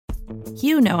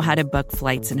You know how to book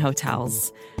flights and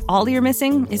hotels. All you're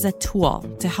missing is a tool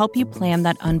to help you plan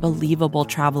that unbelievable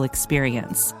travel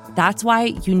experience. That's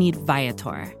why you need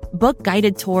Viator. Book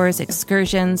guided tours,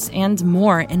 excursions, and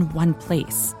more in one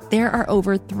place. There are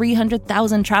over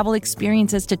 300,000 travel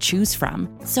experiences to choose from,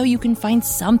 so you can find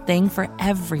something for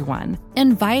everyone.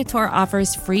 And Viator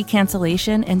offers free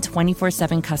cancellation and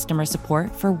 24/7 customer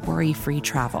support for worry-free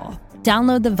travel.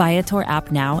 Download the Viator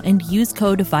app now and use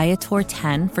code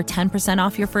Viator10 for 10%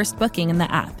 off your first booking in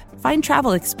the app. Find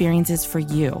travel experiences for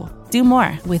you. Do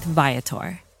more with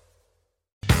Viator.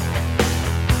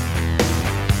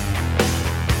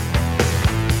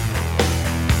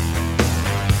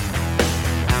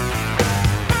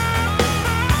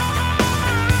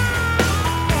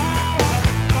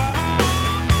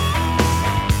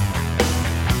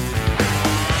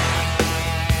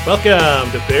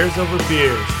 Welcome to Bears Over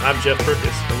Beers. I'm Jeff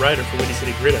Purkis, a writer for Windy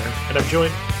City Gridiron, and I'm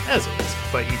joined, as always,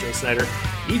 by EJ Snyder.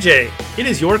 EJ, it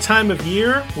is your time of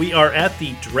year. We are at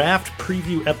the draft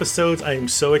preview episodes. I am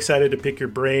so excited to pick your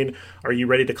brain. Are you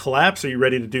ready to collapse? Or are you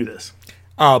ready to do this?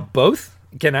 Both.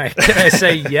 Can I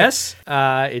say yes?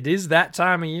 It is that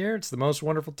time of year. It's the most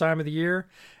wonderful time of the year.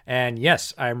 And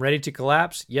yes, I'm ready to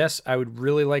collapse. Yes, I would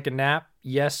really like a nap.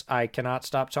 Yes, I cannot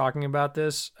stop talking about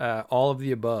this. All of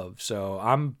the above. So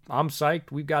I'm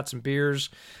psyched. We've got some beers.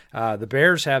 The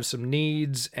Bears have some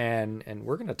needs, and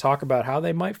we're going to talk about how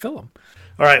they might fill them.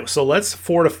 All right, so let's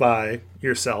fortify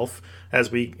yourself as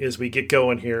we get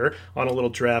going here on a little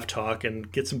draft talk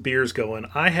and get some beers going.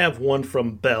 I have one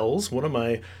from Bell's, one of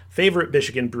my favorite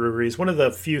Michigan breweries. One of the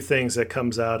few things that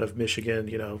comes out of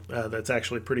Michigan, that's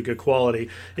actually pretty good quality,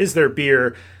 is their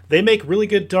beer. They make really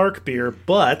good dark beer,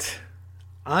 but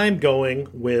I'm going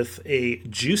with a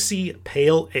juicy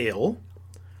pale ale.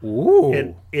 Ooh.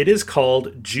 And it is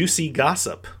called Juicy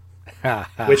Gossip,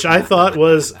 which I thought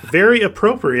was very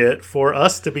appropriate for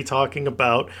us to be talking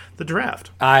about the draft.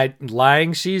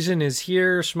 Lying season is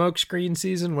here, smokescreen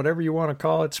season, whatever you want to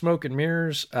call it, smoke and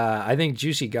mirrors. I think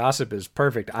Juicy Gossip is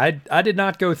perfect. I did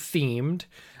not go themed,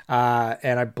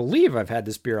 and I believe I've had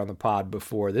this beer on the pod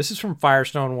before. This is from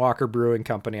Firestone Walker Brewing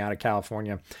Company out of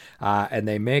California, and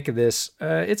they make this.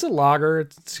 It's a lager.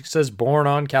 It says born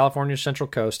on California's Central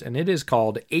Coast, and it is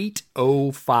called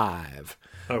 805.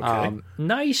 Okay.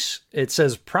 Nice. It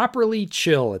says properly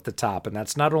chill at the top, and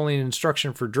that's not only an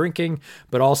instruction for drinking,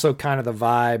 but also kind of the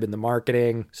vibe and the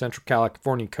marketing. Central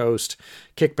California coast.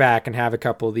 Kick back and have a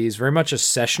couple of these. Very much a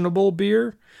sessionable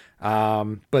beer,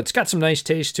 but it's got some nice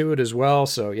taste to it as well.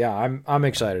 So yeah, I'm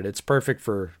excited. It's a perfect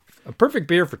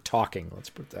beer for talking. Let's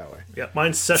put it that way. Yeah,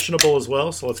 mine's sessionable as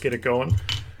well. So let's get it going.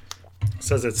 It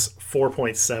says it's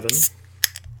 4.7.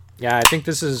 Yeah, I think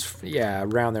this is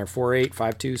around there, 4.8,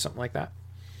 5.2, something like that.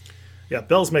 Yeah,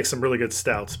 Bell's makes some really good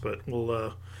stouts, but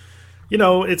we'll,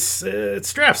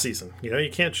 it's draft season. You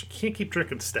can't keep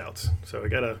drinking stouts, so I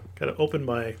gotta open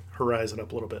my horizon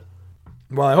up a little bit.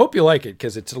 Well, I hope you like it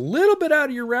because it's a little bit out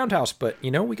of your roundhouse, but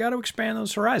we got to expand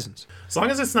those horizons. As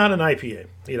long as it's not an IPA,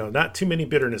 not too many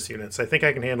bitterness units. I think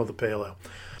I can handle the pale ale.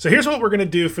 So here's what we're gonna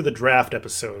do for the draft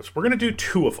episodes. We're gonna do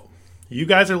 2 of them. You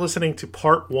guys are listening to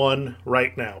part 1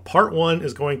 right now. Part 1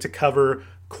 is going to cover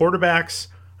quarterbacks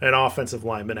and offensive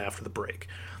linemen after the break.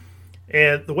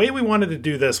 And the way we wanted to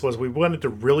do this was we wanted to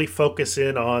really focus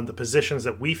in on the positions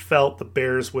that we felt the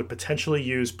Bears would potentially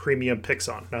use premium picks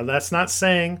on. Now, that's not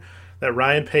saying that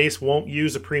Ryan Pace won't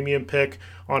use a premium pick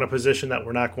on a position that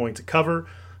we're not going to cover,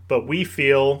 but we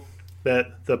feel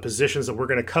that the positions that we're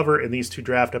going to cover in these 2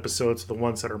 draft episodes are the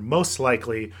ones that are most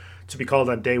likely to be called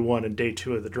on day 1 and day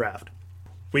 2 of the draft.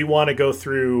 We want to go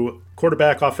through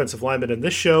quarterback, offensive lineman in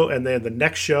this show, and then the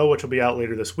next show, which will be out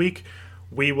later this week,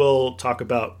 we will talk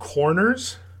about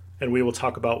corners, and we will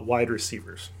talk about wide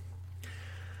receivers.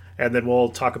 And then we'll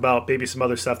talk about maybe some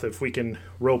other stuff that if we can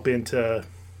rope into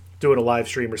doing a live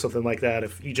stream or something like that,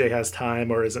 if EJ has time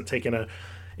or isn't taking a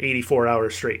 84-hour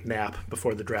straight nap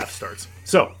before the draft starts.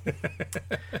 So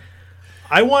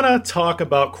I want to talk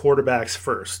about quarterbacks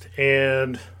first.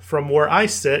 And from where I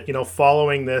sit,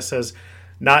 following this as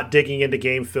not digging into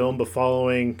game film, but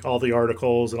following all the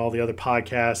articles and all the other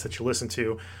podcasts that you listen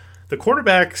to, the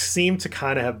quarterbacks seem to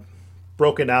kind of have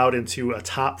broken out into a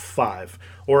top 5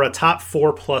 or a top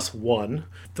 4 plus 1.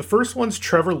 The first one's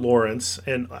Trevor Lawrence,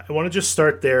 and I want to just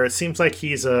start there. It seems like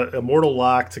he's a mortal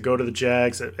lock to go to the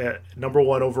Jags at number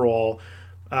 1 overall.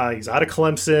 He's out of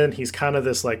Clemson. He's kind of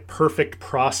this perfect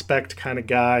prospect kind of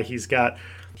guy.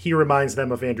 He reminds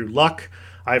them of Andrew Luck.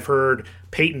 I've heard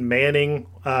Peyton Manning,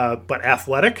 but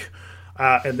athletic.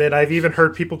 And then I've even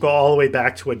heard people go all the way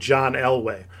back to a John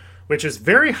Elway, which is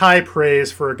very high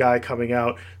praise for a guy coming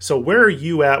out. So where are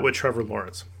you at with Trevor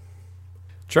Lawrence?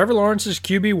 Trevor Lawrence is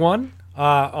QB1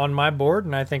 on my board,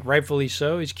 and I think rightfully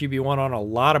so. He's QB1 on a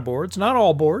lot of boards. Not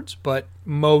all boards, but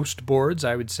most boards,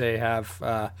 I would say,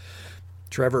 have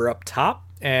Trevor up top.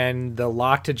 And the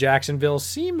lock to Jacksonville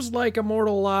seems like a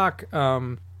mortal lock.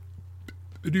 The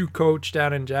new coach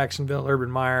down in Jacksonville, Urban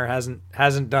Meyer,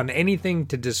 hasn't done anything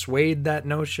to dissuade that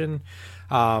notion.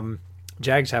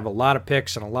 Jags have a lot of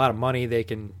picks and a lot of money. They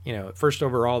can, first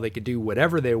overall, they could do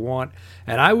whatever they want.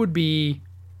 And I would be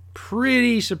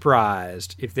pretty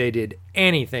surprised if they did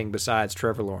anything besides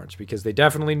Trevor Lawrence, because they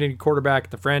definitely need a quarterback in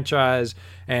the franchise,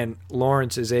 and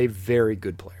Lawrence is a very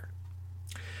good player.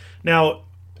 Now,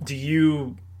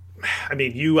 you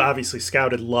obviously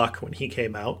scouted Luck when he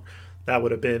came out. That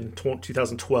would have been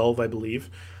 2012, I believe.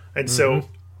 And so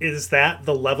is that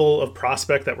the level of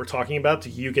prospect that we're talking about? Do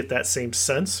you get that same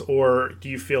sense, or do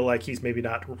you feel like he's maybe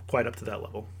not quite up to that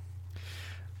level?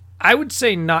 I would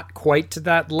say not quite to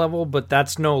that level, but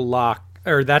that's no knock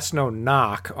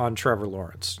on Trevor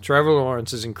Lawrence. Trevor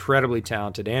Lawrence is incredibly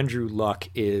talented. Andrew Luck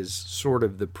is sort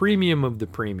of the premium of the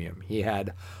premium. He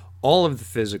had all of the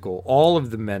physical, all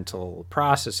of the mental,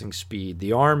 processing speed,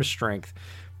 the arm strength.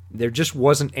 There just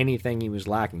wasn't anything he was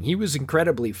lacking. He was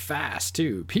incredibly fast,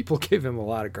 too. People give him a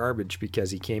lot of garbage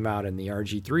because he came out in the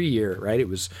RG3 year, right? It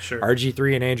was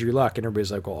RG3 and Andrew Luck, and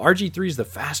everybody's like, well, RG3 is the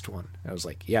fast one. I was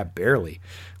like, yeah, barely.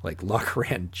 Like, Luck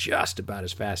ran just about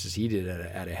as fast as he did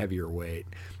at a heavier weight.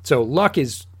 So Luck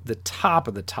is the top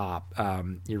of the top.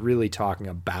 You're really talking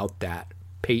about that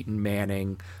Peyton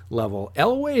Manning level.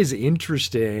 Elway is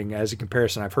interesting as a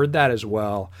comparison. I've heard that as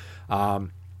well.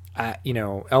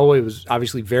 Elway was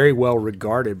obviously very well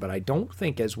regarded, but I don't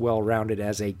think as well rounded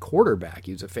as a quarterback.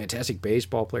 He was a fantastic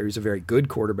baseball player. He's a very good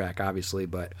quarterback, obviously,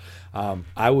 but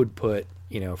I would put,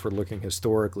 if we're looking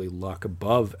historically, Luck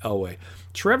above Elway.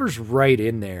 Trevor's right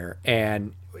in there,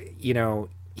 and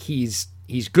he's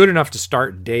good enough to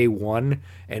start day one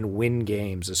and win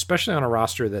games, especially on a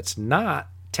roster that's not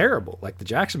terrible. Like the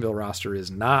Jacksonville roster is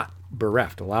not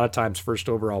bereft. A lot of times first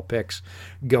overall picks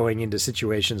going into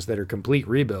situations that are complete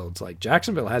rebuilds. Like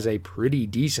Jacksonville has a pretty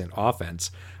decent offense.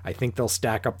 I think they'll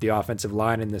stack up the offensive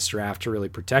line in this draft to really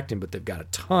protect him, but they've got a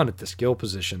ton at the skill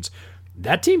positions.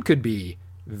 That team could be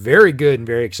very good and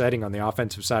very exciting on the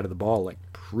offensive side of the ball, like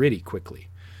pretty quickly.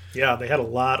 Yeah, they had a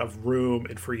lot of room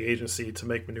in free agency to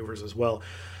make maneuvers as well.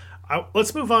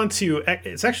 Let's move on to,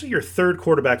 it's actually your third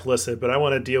quarterback listed, but I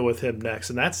want to deal with him next,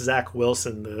 and that's Zach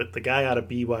Wilson, the guy out of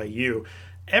BYU.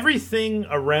 Everything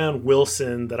around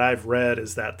Wilson that I've read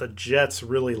is that the Jets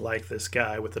really like this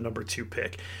guy with the number 2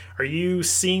 pick. Are you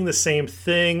seeing the same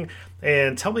thing?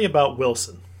 And tell me about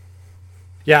Wilson.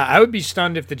 Yeah, I would be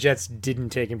stunned if the Jets didn't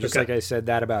take him, just like I said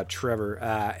that about Trevor.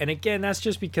 And again, that's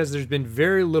just because there's been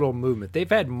very little movement. They've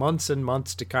had months and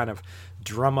months to kind of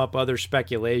drum up other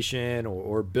speculation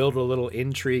or build a little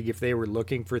intrigue if they were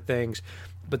looking for things.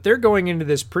 But they're going into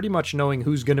this pretty much knowing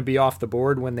who's going to be off the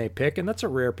board when they pick, and that's a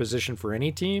rare position for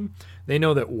any team. They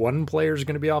know that one player is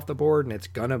going to be off the board, and it's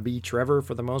going to be Trevor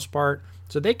for the most part.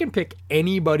 So they can pick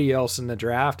anybody else in the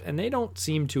draft, and they don't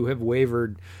seem to have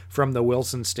wavered from the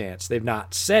Wilson stance. They've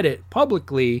not said it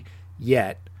publicly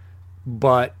yet,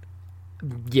 but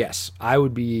yes, I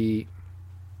would be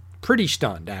pretty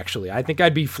stunned, actually. I think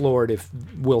I'd be floored if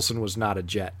Wilson was not a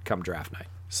Jet come draft night.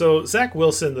 So Zach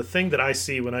Wilson, the thing that I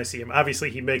see when I see him, obviously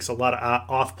he makes a lot of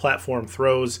off-platform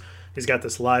throws. He's got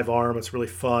this live arm. It's really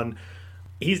fun.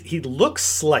 He looks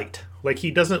slight. Like he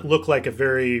doesn't look like a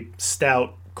very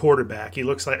stout quarterback. He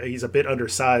looks like he's a bit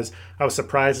undersized. I was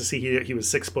surprised to see he was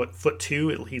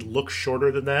 6'2". He looks shorter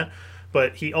than that.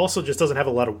 But he also just doesn't have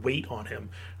a lot of weight on him.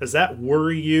 Does that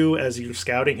worry you as you're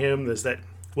scouting him?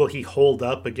 Will he hold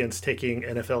up against taking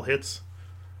NFL hits?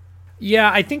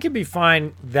 Yeah, I think it'd be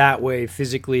fine that way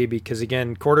physically because,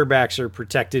 again, quarterbacks are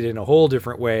protected in a whole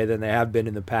different way than they have been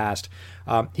in the past.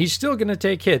 He's still going to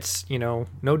take hits, no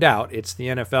doubt. It's the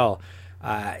NFL.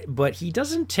 But he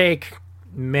doesn't take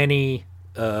many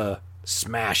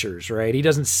smashers, right? He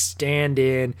doesn't stand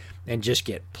in and just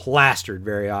get plastered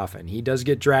very often. He does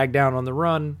get dragged down on the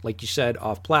run, like you said,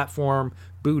 off platform,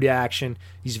 boot action.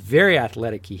 He's very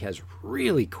athletic. He has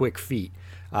really quick feet.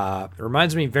 It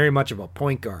reminds me very much of a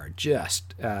point guard,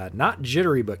 just not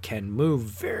jittery, but can move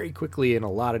very quickly in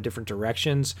a lot of different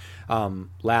directions,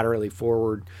 laterally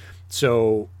forward.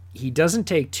 So he doesn't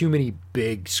take too many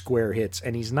big square hits,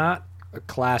 and he's not a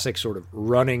classic sort of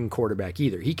running quarterback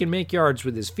either. He can make yards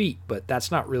with his feet, but that's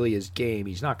not really his game.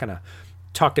 He's not going to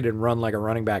tuck it and run like a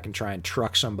running back and try and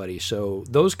truck somebody. So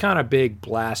those kind of big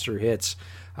blaster hits,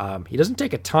 he doesn't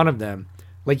take a ton of them.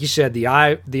 Like you said, the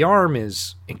arm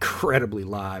is incredibly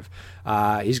live.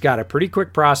 He's got a pretty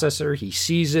quick processor. He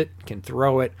sees it, can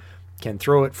throw it. can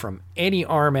throw it from any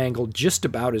arm angle just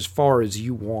about as far as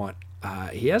you want.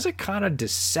 He has a kind of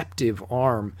deceptive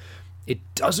arm. It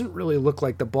doesn't really look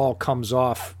like the ball comes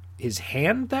off his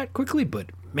hand that quickly, but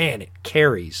man, it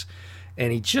carries.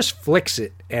 And he just flicks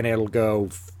it, and it'll go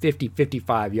 50,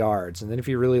 55 yards. And then if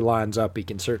he really lines up, he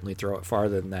can certainly throw it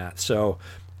farther than that. So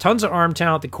tons of arm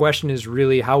talent. The question is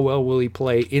really, how well will he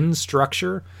play in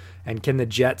structure? And can the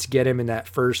Jets get him in that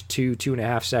first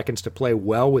 2.5 seconds to play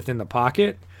well within the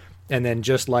pocket? And then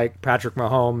just like Patrick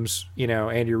Mahomes,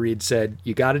 Andy Reid said,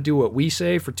 you got to do what we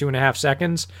say for 2.5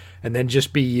 seconds and then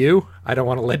just be you. I don't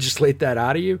want to legislate that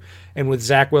out of you. And with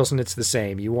Zach Wilson, it's the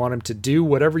same. You want him to do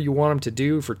whatever you want him to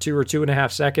do for 2 or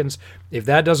 2.5 seconds. If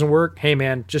that doesn't work, hey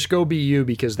man, just go be you,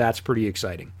 because that's pretty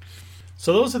exciting.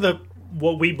 So those are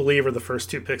what we believe are the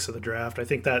first 2 picks of the draft. I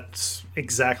think that's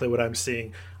exactly what I'm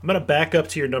seeing. I'm going to back up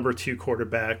to your number 2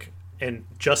 quarterback and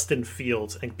Justin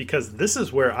Fields, and because this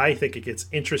is where I think it gets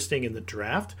interesting in the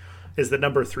draft, is the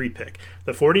number 3 pick.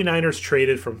 The 49ers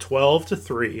traded from 12 to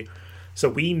 3, so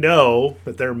we know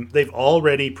that they've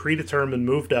already predetermined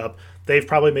moved up. They've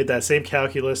probably made that same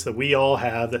calculus that we all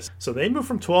have. So they moved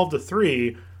from 12 to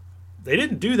 3. They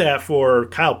didn't do that for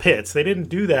Kyle Pitts. They didn't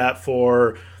do that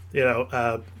for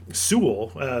Sewell,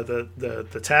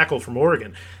 the tackle from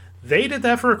Oregon. They did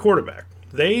that for a quarterback.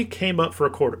 They came up for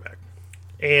a quarterback.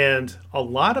 And a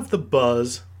lot of the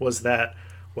buzz was that,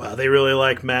 well, they really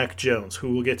like Mac Jones,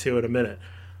 who we'll get to in a minute.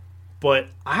 But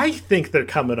I think they're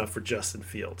coming up for Justin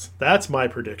Fields. That's my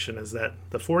prediction, is that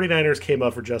the 49ers came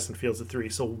up for Justin Fields at 3.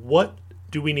 So what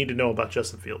do we need to know about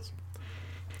Justin Fields?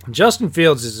 Justin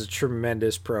Fields is a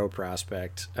tremendous pro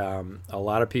prospect. A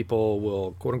lot of people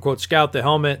will, quote-unquote, scout the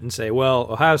helmet and say, well,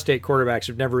 Ohio State quarterbacks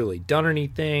have never really done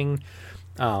anything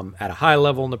at a high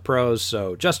level in the pros,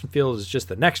 so Justin Fields is just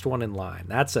the next one in line.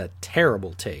 That's a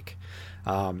terrible take.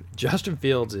 Justin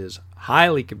Fields is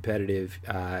highly competitive.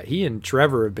 He and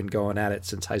Trevor have been going at it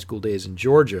since high school days in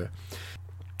Georgia.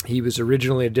 He was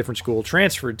originally at a different school,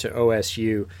 transferred to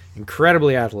OSU,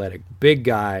 incredibly athletic, big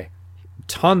guy,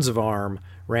 tons of arm,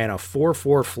 ran a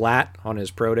 4.4 flat on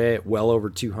his pro day at well over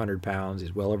 200 pounds.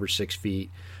 He's well over 6 feet.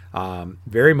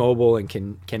 Very mobile and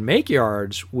can make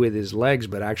yards with his legs,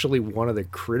 but actually one of the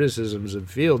criticisms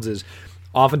of Fields is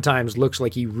oftentimes looks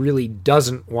like he really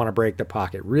doesn't want to break the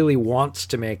pocket, really wants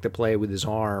to make the play with his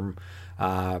arm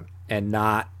and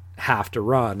not have to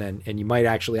run. And you might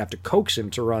actually have to coax him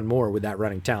to run more with that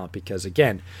running talent, because,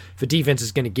 again, if a defense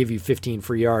is going to give you 15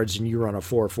 free yards and you run a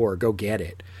 4.4, go get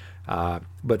it.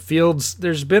 But Fields,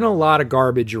 there's been a lot of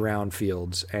garbage around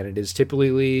Fields, and it is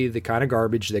typically the kind of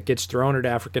garbage that gets thrown at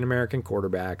African-American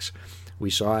quarterbacks. We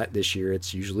saw it this year.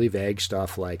 It's usually vague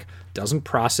stuff like doesn't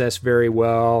process very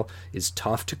well, is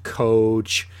tough to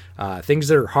coach, things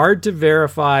that are hard to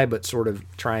verify but sort of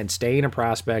try and stain a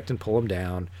prospect and pull them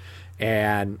down.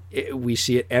 And we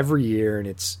see it every year, and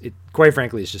it quite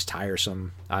frankly, it's just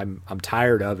tiresome. I'm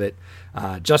tired of it.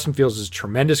 Justin Fields is a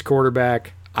tremendous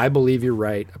quarterback. I believe you're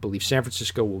right. I believe San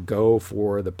Francisco will go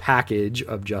for the package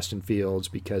of Justin Fields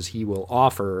because he will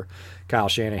offer Kyle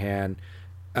Shanahan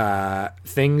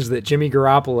things that Jimmy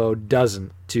Garoppolo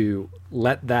doesn't, to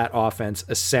let that offense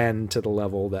ascend to the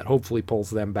level that hopefully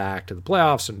pulls them back to the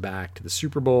playoffs and back to the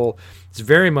Super Bowl. It's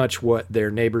very much what their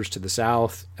neighbors to the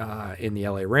south in the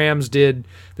LA Rams did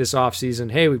this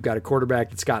offseason. Hey, we've got a quarterback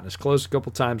that's gotten us close a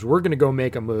couple times. We're going to go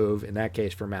make a move, in that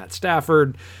case for Matt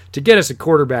Stafford, to get us a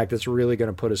quarterback that's really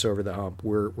going to put us over the hump.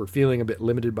 We're feeling a bit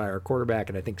limited by our quarterback,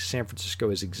 and I think San Francisco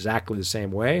is exactly the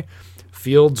same way.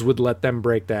 Fields would let them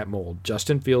break that mold.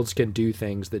 Justin Fields can do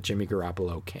things that Jimmy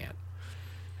Garoppolo can't.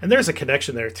 And there's a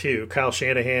connection there, too. Kyle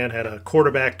Shanahan had a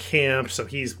quarterback camp, so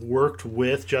he's worked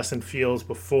with Justin Fields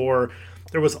before.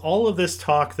 There was all of this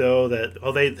talk, though, that,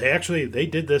 they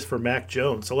did this for Mac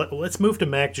Jones. So let's move to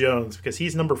Mac Jones, because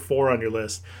he's number 4 on your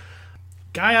list.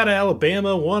 Guy out of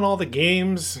Alabama, won all the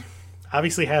games,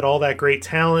 obviously had all that great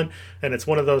talent, and it's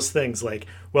one of those things like,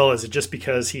 well, is it just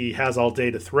because he has all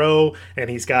day to throw and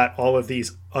he's got all of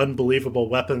these unbelievable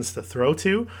weapons to throw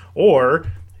to? Or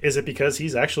is it because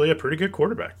he's actually a pretty good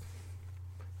quarterback?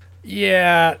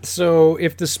 Yeah, so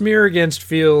if the smear against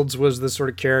Fields was the sort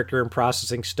of character and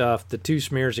processing stuff, the 2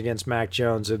 smears against Mac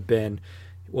Jones have been,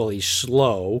 well, he's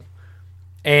slow,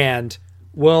 and,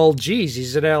 well, geez,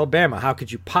 he's at Alabama. How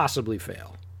could you possibly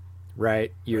fail?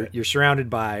 Right? You're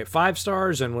surrounded by 5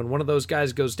 stars, and when one of those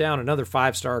guys goes down, another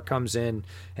 5-star comes in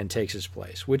and takes his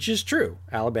place, which is true.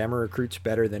 Alabama recruits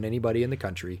better than anybody in the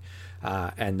country,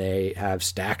 and they have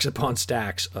stacks upon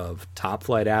stacks of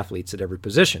top-flight athletes at every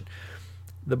position.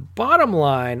 The bottom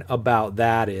line about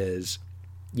that is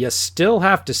you still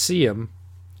have to see him,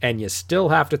 and you still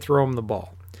have to throw him the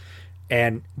ball.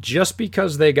 And just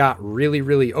because they got really,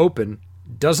 really open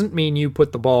doesn't mean you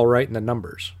put the ball right in the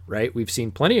numbers, right? We've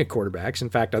seen plenty of quarterbacks, in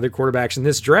fact, other quarterbacks in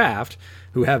this draft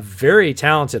who have very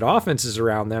talented offenses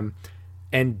around them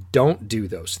and don't do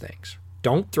those things.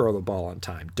 Don't throw the ball on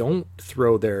time. Don't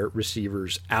throw their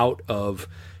receivers out of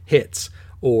hits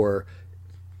or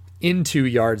into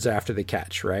yards after the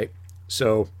catch, right?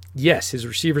 So, yes, his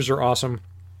receivers are awesome.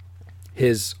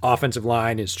 His offensive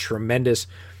line is tremendous.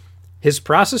 His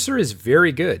processor is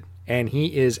very good. And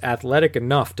he is athletic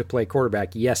enough to play quarterback,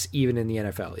 yes, even in the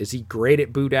NFL. Is he great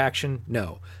at boot action?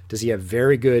 No. Does he have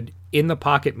very good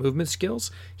in-the-pocket movement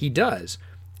skills? He does.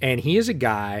 And he is a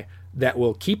guy that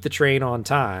will keep the train on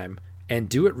time and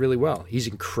do it really well. He's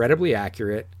incredibly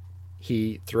accurate.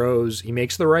 He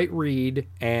makes the right read,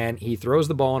 and he throws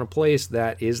the ball in a place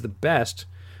that is the best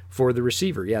for the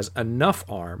receiver. He has enough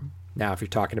arm. Now, if you're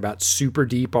talking about super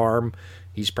deep arm,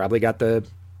 he's probably got the,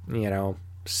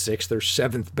 6th or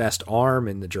 7th best arm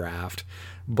in the draft.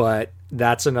 But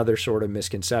that's another sort of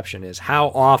misconception, is how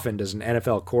often does an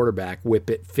NFL quarterback whip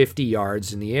it 50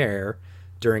 yards in the air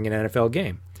during an NFL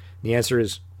game? The answer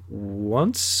is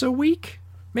once a week,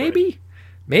 maybe. Right.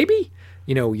 Maybe.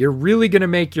 You're really going to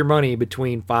make your money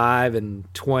between 5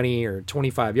 and 20 or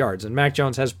 25 yards. And Mac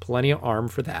Jones has plenty of arm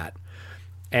for that.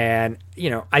 And,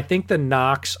 I think the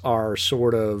knocks are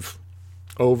sort of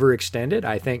overextended.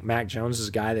 I think Mac Jones is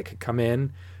a guy that could come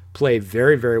in, play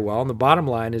very, very well. And the bottom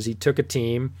line is he took a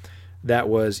team that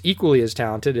was equally as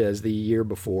talented as the year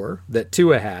before that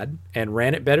Tua had and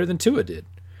ran it better than Tua did.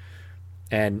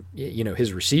 And,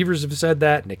 his receivers have said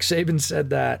that. Nick Saban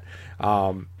said that.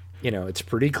 It's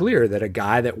pretty clear that a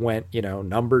guy that went,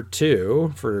 number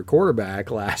 2 for a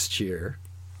quarterback last year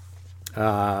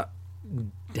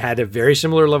had a very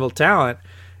similar level of talent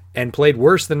and played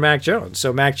worse than Mac Jones.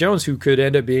 So Mac Jones, who could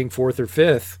end up being 4th or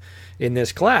 5th in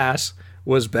this class,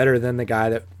 was better than the guy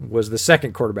that was the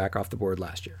second quarterback off the board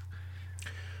last year. Did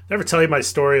I ever tell you my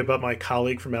story about my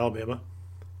colleague from Alabama?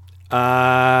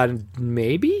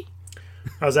 Maybe.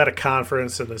 I was at a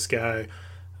conference and this guy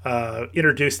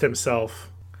introduced himself.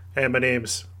 And my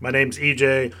name's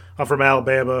EJ. I'm from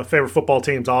Alabama. Favorite football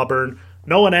team's Auburn.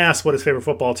 No one asked what his favorite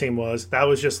football team was. That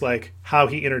was just like how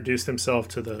he introduced himself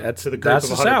to the group of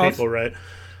 100 people, right?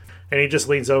 And he just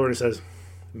leans over and says,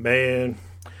 "Man,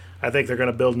 I think they're going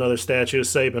to build another statue of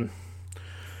Saban."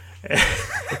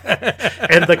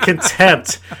 And the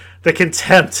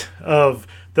contempt of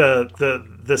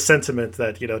the sentiment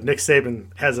that Nick Saban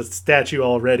has a statue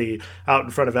already out in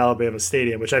front of Alabama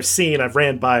Stadium, which I've seen. I've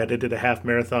ran by it. I did a half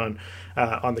marathon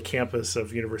on the campus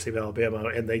of University of Alabama,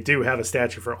 and they do have a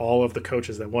statue for all of the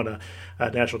coaches that won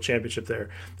a national championship there.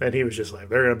 And he was just like,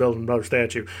 they're going to build another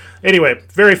statue. Anyway,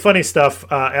 very funny stuff.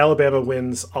 Alabama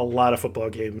wins a lot of football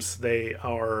games. They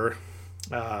are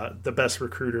the best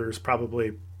recruiters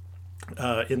probably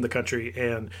in the country,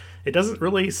 and it doesn't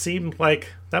really seem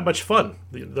like that much fun.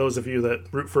 Those of you that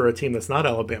root for a team that's not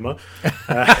Alabama.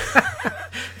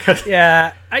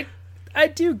 Yeah, I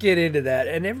do get into that,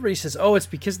 and everybody says, "Oh, it's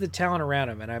because of the talent around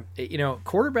him." And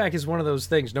quarterback is one of those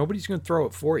things. Nobody's going to throw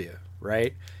it for you,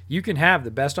 right? You can have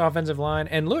the best offensive line,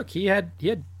 and look, he had.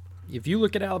 If you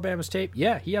look at Alabama's tape,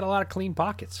 yeah, he had a lot of clean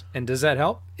pockets. And does that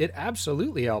help? It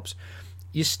absolutely helps.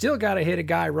 You still got to hit a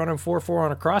guy running 4-4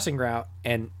 on a crossing route,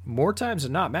 and more times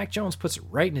than not, Mac Jones puts it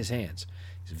right in his hands.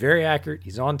 He's very accurate,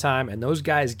 he's on time, and those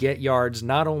guys get yards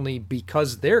not only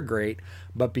because they're great,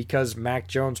 but because Mac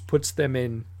Jones puts them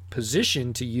in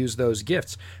position to use those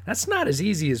gifts. That's not as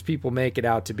easy as people make it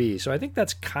out to be. So I think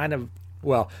that's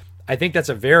I think that's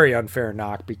a very unfair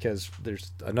knock, because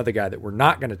there's another guy that we're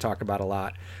not going to talk about a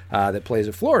lot that plays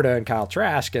at Florida, and Kyle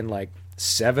Trask, and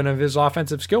 7 of his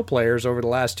offensive skill players over the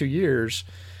last 2 years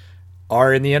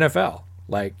are in the NFL.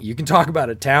 You can talk about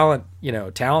a talent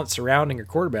surrounding a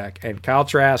quarterback, and Kyle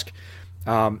Trask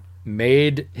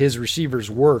made his receivers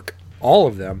work, all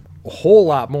of them, a whole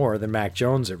lot more than Mac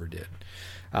Jones ever did.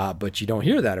 But you don't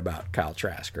hear that about Kyle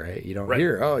Trask, right? You don't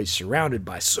hear, oh, he's surrounded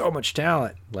by so much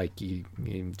talent. You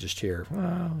just hear,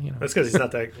 well, That's because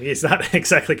he's not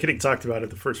exactly getting talked about at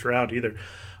the first round either.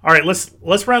 All right,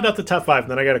 let's round out the top 5,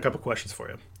 and then I got a couple questions for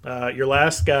you. Your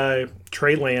last guy,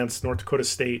 Trey Lance, North Dakota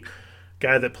State,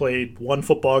 guy that played 1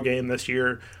 football game this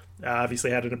year, obviously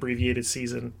had an abbreviated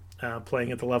season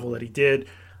playing at the level that he did.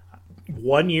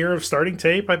 1 year of starting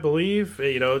tape, I believe.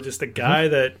 Just a guy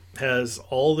that has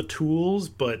all the tools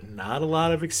but not a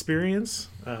lot of experience.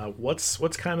 What's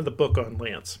kind of the book on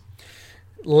Lance?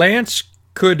 Lance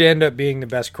could end up being the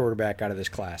best quarterback out of this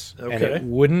class. Okay. And it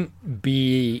wouldn't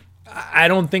be – I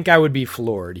don't think I would be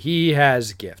floored. He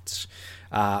has gifts.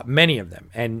 Many of them.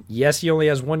 And yes, he only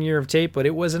has 1 year of tape, but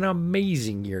it was an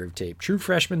amazing year of tape. True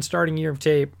freshman starting year of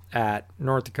tape at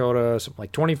North Dakota, something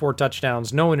like 24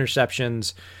 touchdowns, no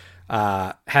interceptions,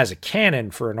 has a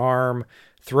cannon for an arm,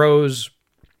 throws,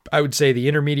 I would say, the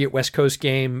intermediate West Coast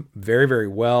game very, very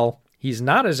well. He's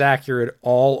not as accurate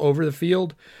all over the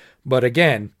field, but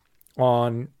again,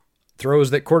 on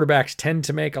throws that quarterbacks tend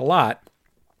to make a lot,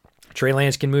 Trey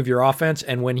Lance can move your offense,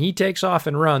 and when he takes off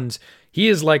and runs, he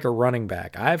is like a running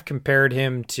back. I've compared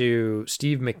him to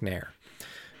Steve McNair,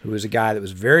 who was a guy that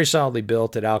was very solidly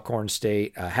built at Alcorn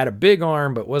State, had a big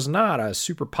arm, but was not a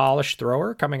super polished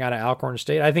thrower coming out of Alcorn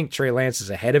State. I think Trey Lance is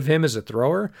ahead of him as a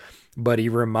thrower, but he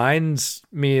reminds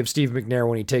me of Steve McNair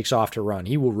when he takes off to run.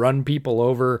 He will run people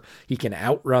over. He can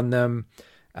outrun them.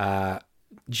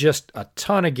 Just a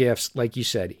ton of gifts. Like you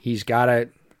said, he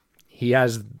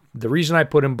has the reason I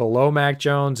put him below Mac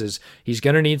Jones is he's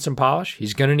going to need some polish.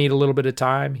 He's going to need a little bit of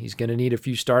time. He's going to need a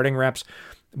few starting reps,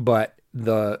 but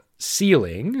the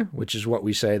ceiling, which is what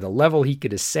we say, the level he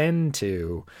could ascend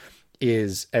to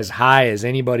is as high as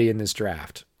anybody in this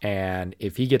draft. And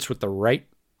if he gets with the right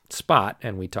spot,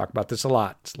 and we talk about this a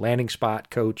lot, it's landing spot,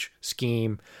 coach,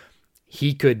 scheme,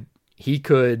 he could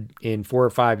in 4 or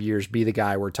 5 years be the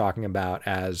guy we're talking about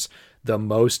as the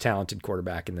most talented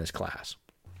quarterback in this class.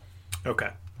 Okay.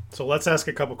 So let's ask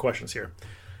a couple questions here.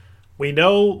 We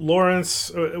know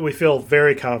Lawrence, we feel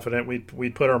very confident. We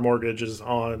put our mortgages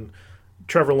on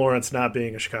Trevor Lawrence not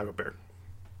being a Chicago Bear.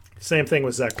 Same thing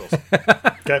with Zach Wilson.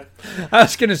 Okay. I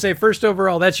was going to say first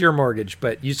overall, that's your mortgage,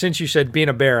 but since you said being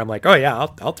a Bear, I'm like, oh yeah,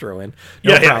 I'll throw in.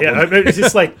 No problem. Yeah. It's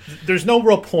just like there's no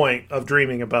real point of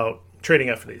dreaming about trading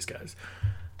up for these guys.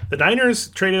 The Niners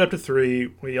traded up to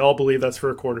 3. We all believe that's for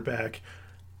a quarterback.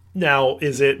 Now,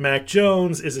 is it Mac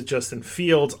Jones? Is it Justin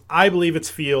Fields? I believe it's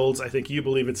Fields. I think you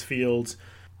believe it's Fields.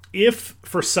 If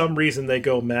for some reason they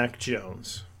go Mac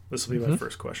Jones, this will be my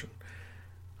first question.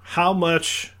 How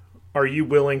much are you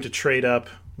willing to trade up,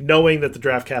 knowing that the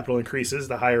draft capital increases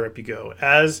the higher up you go?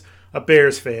 As a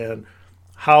Bears fan,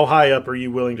 how high up are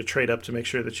you willing to trade up to make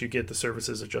sure that you get the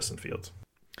services of Justin Fields?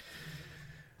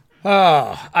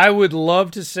 I would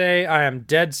love to say I am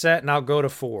dead set and I'll go to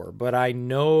 4, but I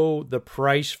know the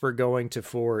price for going to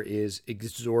 4 is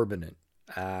exorbitant.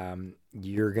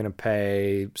 You're going to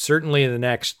pay, certainly in the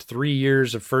next 3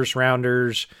 years of first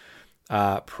rounders,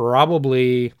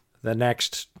 probably the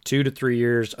next 2 to 3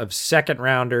 years of second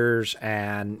rounders,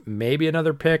 and maybe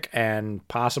another pick and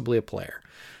possibly a player.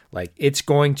 Like, it's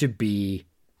going to be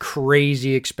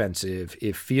crazy expensive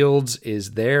if Fields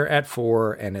is there at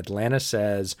 4 and Atlanta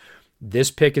says this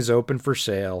pick is open for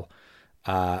sale.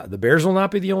 The Bears will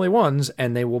not be the only ones,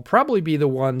 and they will probably be the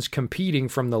ones competing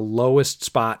from the lowest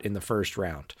spot in the first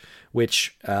round,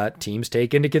 which teams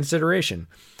take into consideration.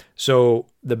 So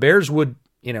the Bears would,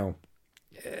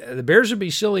 the Bears would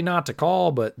be silly not to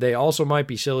call, but they also might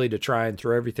be silly to try and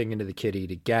throw everything into the kitty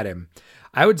to get him.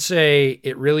 I would say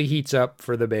it really heats up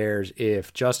for the Bears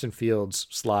if Justin Fields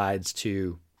slides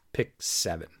to pick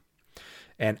 7.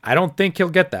 And I don't think he'll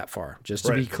get that far, just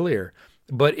to be clear.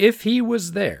 But if he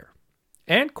was there,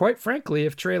 and quite frankly,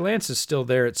 if Trey Lance is still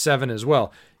there at 7 as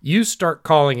well, you start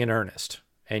calling in earnest.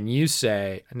 And you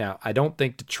say, now, I don't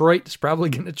think Detroit is probably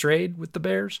going to trade with the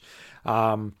Bears,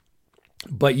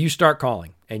 but you start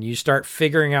calling and you start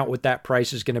figuring out what that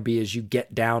price is going to be as you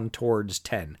get down towards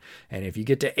 10. And if you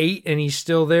get to 8 and he's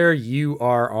still there, you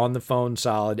are on the phone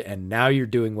solid, and now you're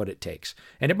doing what it takes.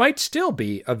 And it might still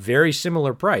be a very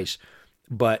similar price,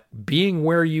 but being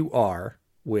where you are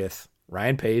with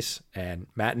Ryan Pace and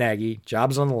Matt Nagy,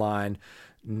 jobs on the line,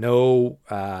 no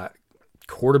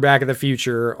quarterback of the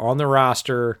future on the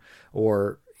roster,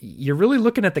 or you're really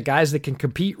looking at the guys that can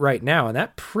compete right now, and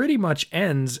that pretty much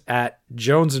ends at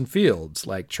Jones and Fields.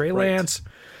 Like Trey Lance,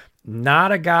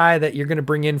 not a guy that you're going to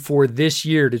bring in for this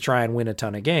year to try and win a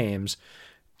ton of games.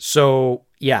 So,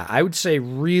 yeah, I would say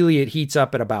really it heats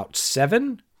up at about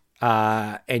 7,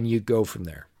 and you go from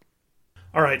there.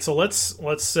 All right, so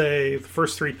let's say the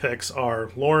first 3 picks are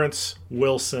Lawrence,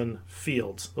 Wilson,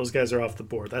 Fields. Those guys are off the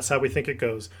board. That's how we think it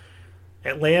goes.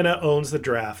 Atlanta owns the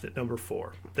draft at number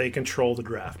 4. They control the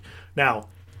draft. Now,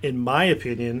 in my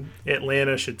opinion,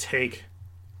 Atlanta should take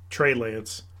Trey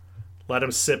Lance, let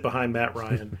him sit behind Matt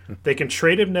Ryan. They can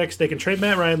trade him next. They can trade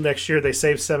Matt Ryan next year. They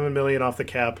save $7 million off the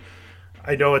cap.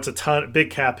 I know it's a big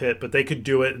cap hit, but they could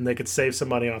do it, and they could save some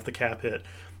money off the cap hit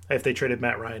if they traded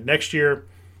Matt Ryan next year.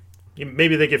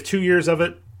 Maybe they give 2 years of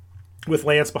it with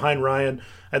Lance behind Ryan,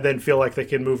 and then feel like they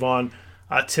can move on.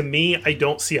 To me, I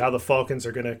don't see how the Falcons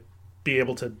are going to be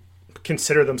able to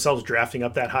consider themselves drafting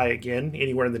up that high again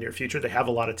anywhere in the near future. They have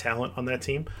a lot of talent on that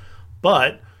team,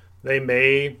 but they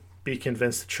may be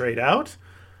convinced to trade out.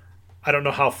 I don't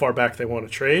know how far back they want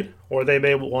to trade, or they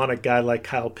may want a guy like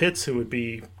Kyle Pitts, who would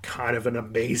be kind of an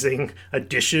amazing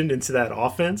addition into that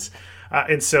offense.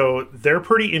 And so they're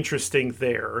pretty interesting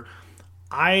there.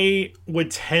 I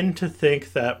would tend to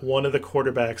think that one of the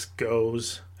quarterbacks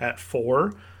goes at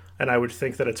 4, and I would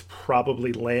think that it's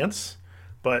probably Lance,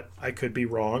 but I could be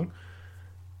wrong.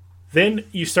 Then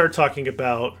you start talking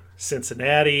about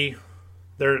Cincinnati.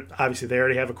 They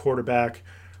already have a quarterback.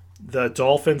 The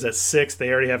Dolphins at 6,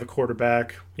 they already have a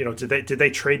quarterback. Did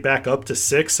they trade back up to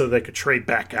 6 so they could trade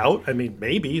back out? I mean,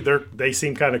 maybe they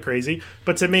seem kind of crazy,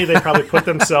 but to me, they probably put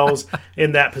themselves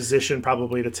in that position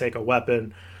probably to take a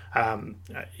weapon. One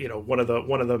of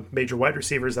the major wide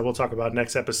receivers that we'll talk about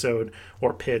next episode,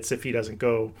 or Pitts if he doesn't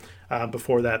go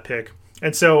before that pick.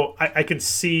 And so I can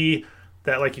see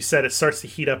that, like you said, it starts to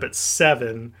heat up at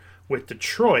 7 with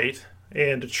Detroit,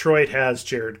 and Detroit has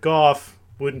Jared Goff.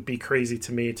 Wouldn't be crazy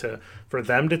to me for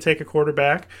them to take a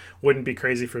quarterback. Wouldn't be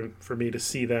crazy for me to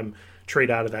see them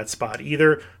trade out of that spot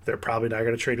either. They're probably not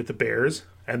going to trade with the Bears.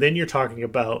 And then you're talking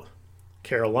about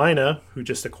Carolina, who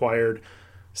just acquired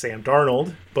Sam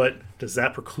Darnold. But does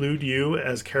that preclude you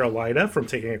as Carolina from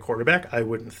taking a quarterback? I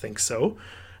wouldn't think so.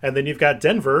 And then you've got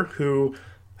Denver, who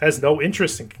has no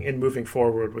interest in moving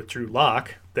forward with Drew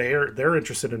Lock. They're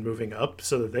interested in moving up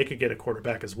so that they could get a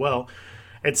quarterback as well.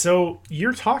 And so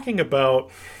you're talking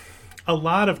about a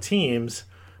lot of teams,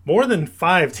 more than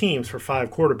 5 teams for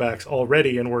 5 quarterbacks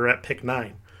already, and we're at pick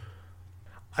 9.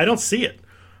 I don't see it.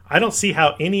 I don't see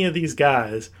how any of these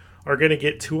guys are going to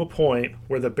get to a point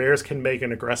where the Bears can make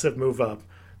an aggressive move up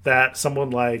that someone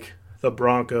like the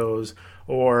Broncos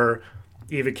or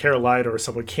even Carolina or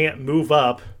someone can't move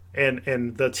up,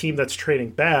 and the team that's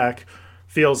trading back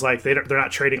feels like they're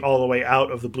not trading all the way out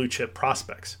of the blue chip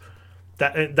prospects.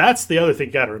 That's the other thing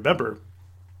you got to remember.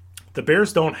 The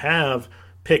Bears don't have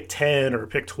pick 10 or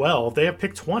pick 12. They have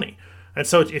pick 20. And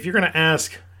so if you're going to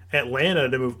ask Atlanta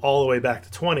to move all the way back to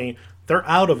 20, they're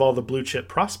out of all the blue chip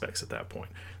prospects at that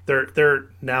point. They're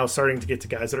now starting to get to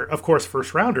guys that are, of course,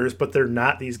 first rounders, but they're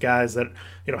not these guys that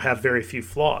have very few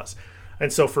flaws.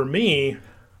 And so for me,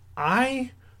 I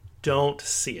don't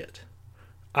see it.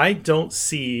 I don't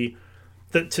see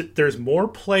that there's more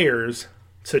players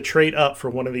to trade up for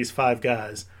one of these 5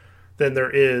 guys than there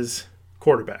is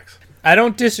quarterbacks. I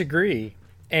don't disagree.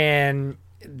 And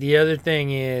the other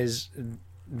thing is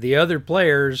the other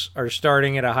players are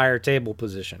starting at a higher table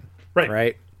position.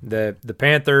 Right? The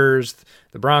Panthers,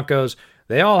 the Broncos,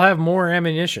 they all have more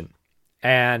ammunition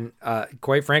and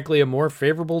quite frankly a more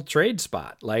favorable trade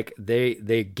spot. Like they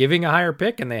giving a higher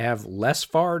pick and they have less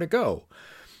far to go.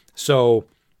 So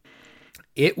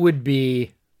it would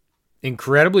be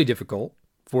incredibly difficult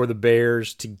for the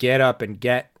Bears to get up and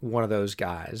get one of those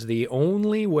guys. The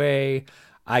only way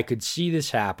I could see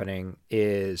this happening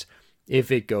is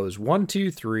if it goes 1,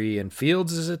 2, 3, and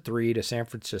Fields is at 3 to San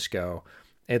Francisco,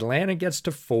 Atlanta gets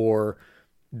to 4,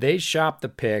 they shop the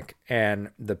pick,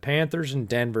 and the Panthers and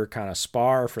Denver kind of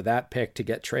spar for that pick to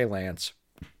get Trey Lance.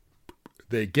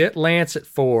 They get Lance at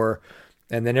 4,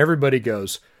 and then everybody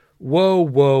goes, whoa,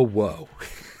 whoa, whoa.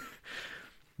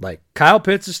 Like Kyle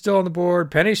Pitts is still on the board,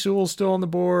 Penei Sewell's still on the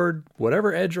board,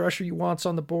 whatever edge rusher you want's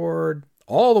on the board,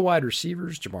 all the wide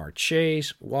receivers, Jamar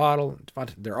Chase, Waddle,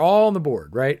 Devontae, they're all on the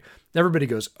board, right? Everybody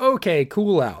goes, okay,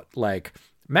 cool out. Like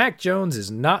Mac Jones is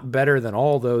not better than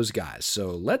all those guys. So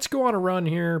let's go on a run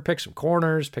here, pick some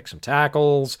corners, pick some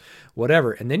tackles,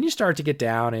 whatever. And then you start to get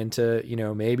down into,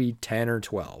 maybe 10 or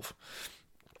 12,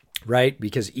 right?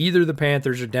 Because either the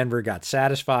Panthers or Denver got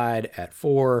satisfied at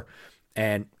 4,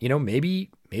 and, maybe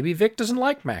Vic doesn't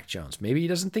like Mac Jones. Maybe he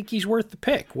doesn't think he's worth the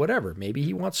pick, whatever. Maybe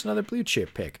he wants another blue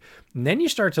chip pick. And then you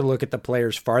start to look at the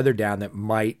players farther down that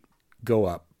might go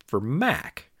up for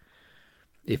Mac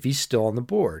if he's still on the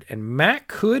board. And Mac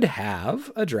could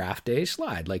have a draft day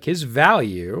slide. Like his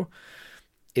value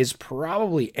is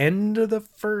probably end of the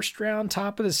first round,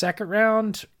 top of the second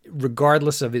round,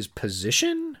 regardless of his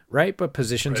position, right? But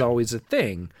position's always a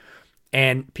thing.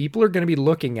 And people are going to be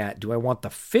looking at, do I want the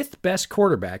 5th best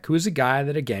quarterback, who is a guy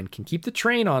that, again, can keep the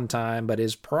train on time, but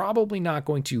is probably not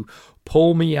going to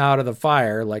pull me out of the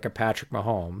fire like a Patrick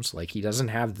Mahomes. Like he doesn't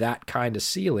have that kind of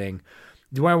ceiling.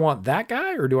 Do I want that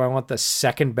guy, or do I want the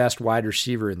 2nd best wide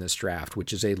receiver in this draft,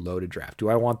 which is a loaded draft? Do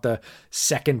I want the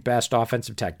 2nd best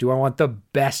offensive tackle? Do I want the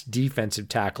best defensive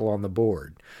tackle on the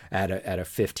board at a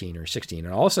 15 or 16?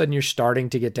 And all of a sudden you're starting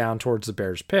to get down towards the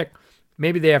Bears pick.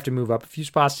 Maybe they have to move up a few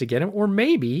spots to get him, or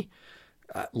maybe,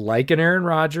 like an Aaron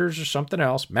Rodgers or something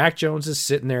else, Mac Jones is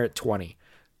sitting there at 20.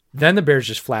 Then the Bears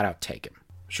just flat out take him.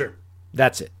 Sure.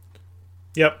 That's it.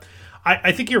 Yep.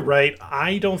 I think you're right.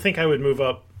 I don't think I would move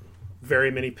up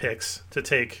very many picks to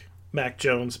take Mac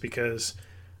Jones because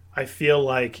I feel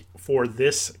like for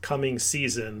this coming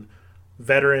season,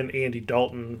 veteran Andy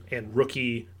Dalton and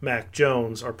rookie Mac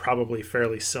Jones are probably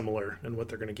fairly similar in what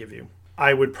they're going to give you.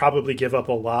 I would probably give up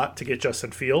a lot to get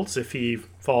Justin Fields if he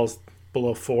falls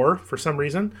below 4 for some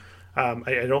reason.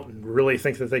 I don't really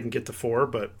think that they can get to 4,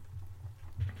 but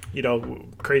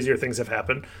crazier things have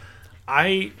happened.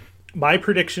 My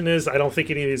prediction is I don't think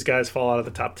any of these guys fall out of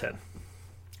the top 10.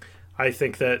 I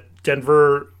think that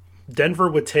Denver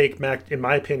would take Mac, in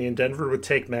my opinion, Denver would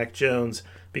take Mac Jones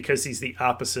because he's the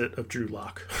opposite of Drew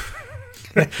Lock.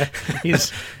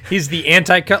 he's the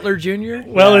anti-Cutler Jr.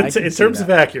 Well, in terms of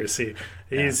accuracy,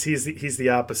 he's the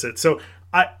opposite. So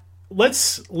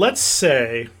let's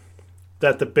say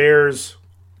that the Bears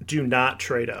do not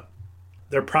trade up.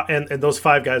 And those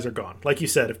 5 guys are gone. Like you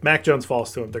said, if Mac Jones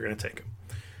falls to them, they're going to take him.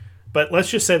 But let's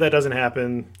just say that doesn't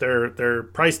happen. They're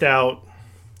priced out.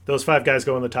 Those 5 guys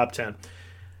go in the top 10.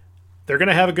 They're going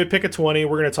to have a good pick at 20.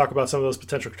 We're going to talk about some of those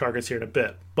potential targets here in a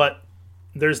bit. But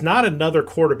there's not another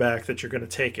quarterback that you're going to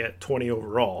take at 20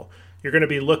 overall. You're going to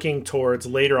be looking towards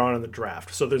later on in the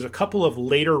draft. So there's a couple of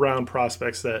later round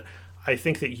prospects that I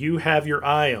think that you have your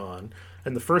eye on.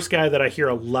 And the first guy that I hear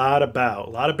a lot about,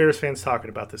 a lot of Bears fans talking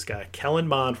about this guy, Kellen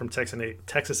Mond from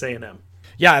Texas A&M.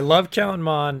 Yeah, I love Kellen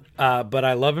Mond, but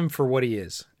I love him for what he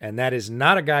is. And that is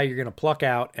not a guy you're going to pluck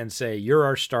out and say, you're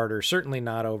our starter. Certainly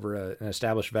not over an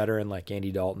established veteran like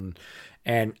Andy Dalton.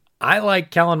 And I like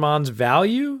Kellen Mond's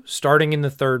value starting in the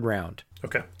 3rd round.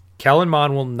 Okay. Kellen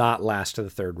Mond will not last to the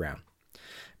 3rd round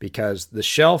because the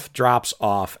shelf drops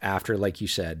off after, like you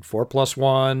said,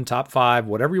 4+1, top 5,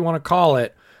 whatever you want to call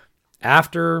it.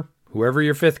 After whoever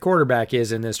your 5th quarterback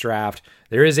is in this draft,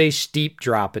 there is a steep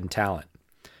drop in talent.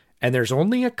 And there's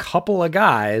only a couple of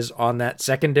guys on that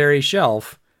secondary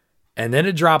shelf, and then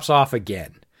it drops off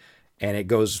again. And it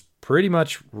goes pretty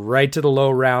much right to the low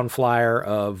round flyer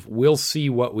of we'll see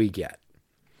what we get.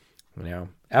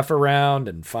 F around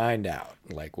and find out.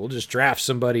 Like, we'll just draft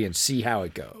somebody and see how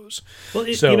it goes. Well,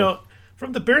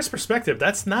 from the Bears' perspective,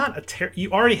 that's not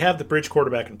you already have the bridge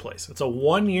quarterback in place. It's a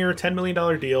 1-year, $10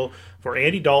 million deal for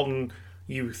Andy Dalton.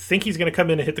 You think he's going to come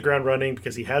in and hit the ground running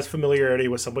because he has familiarity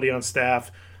with somebody on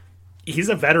staff. He's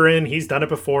a veteran. He's done it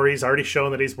before. He's already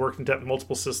shown that he's worked in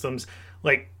multiple systems.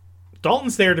 Like,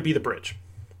 Dalton's there to be the bridge.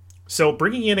 So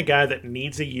bringing in a guy that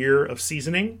needs a year of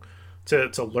seasoning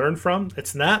to learn from,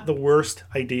 it's not the worst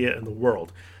idea in the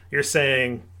world. You're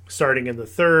saying starting in the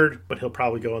 3rd, but he'll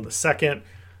probably go in the 2nd.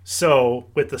 So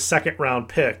with the 2nd round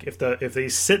pick, if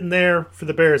he's sitting there for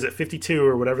the Bears at 52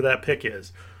 or whatever that pick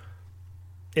is,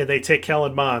 and they take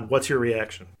Kellen Mond, what's your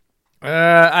reaction?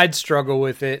 I'd struggle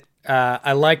with it.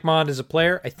 I like Mond as a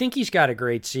player. I think he's got a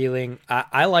great ceiling.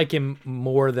 I like him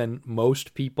more than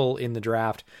most people in the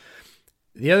draft.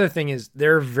 The other thing is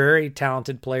there are very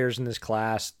talented players in this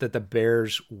class that the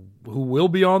Bears, who will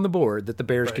be on the board, that the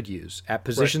Bears could use at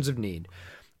positions of need.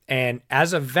 And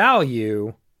as a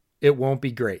value, it won't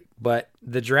be great. But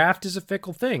the draft is a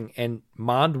fickle thing, and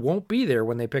Mond won't be there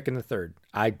when they pick in the 3rd.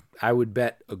 I would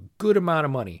bet a good amount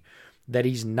of money that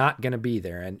he's not going to be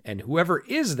there. And whoever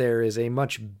is there is a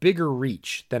much bigger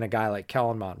reach than a guy like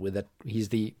Kellen Mond. He's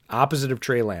the opposite of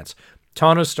Trey Lance.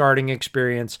 Ton of starting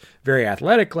experience, very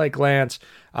athletic like Lance,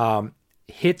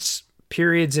 hits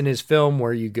periods in his film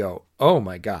where you go, oh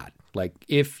my God. Like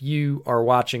if you are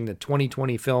watching the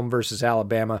 2020 film versus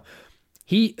Alabama,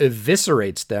 he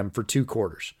eviscerates them for 2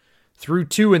 quarters. Through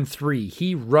 2 and 3,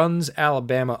 he runs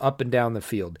Alabama up and down the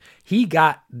field. He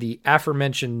got the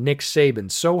aforementioned Nick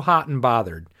Saban so hot and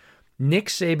bothered. Nick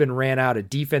Saban ran out of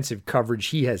defensive coverage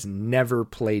he has never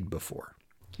played before.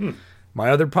 My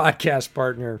other podcast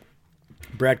partner,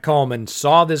 Brett Coleman,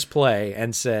 saw this play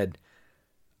and said,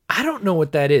 I don't know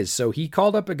what that is. So he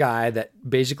called up a guy that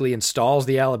basically installs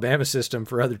the Alabama system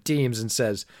for other teams and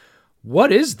says,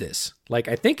 what is this? Like,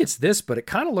 I think it's this, but it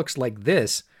kind of looks like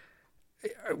this.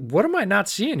 What am I not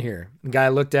seeing here? The guy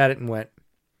looked at it and went,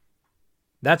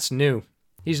 that's new.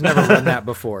 He's never run that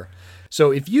before.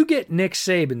 So if you get Nick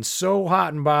Saban so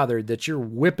hot and bothered that you're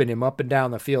whipping him up and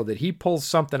down the field that he pulls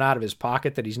something out of his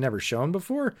pocket that he's never shown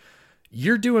before,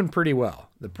 you're doing pretty well.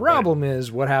 The problem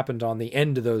is what happened on the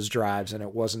end of those drives, and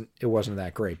it wasn't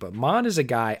that great. But Mond is a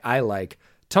guy I like.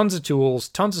 Tons of tools,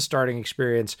 tons of starting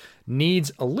experience,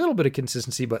 needs a little bit of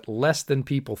consistency, but less than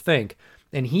people think.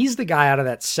 And he's the guy out of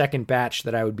that second batch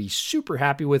that I would be super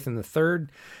happy with in the 3rd.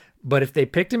 But if they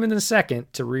picked him in the 2nd,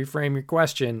 to reframe your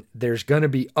question, there's going to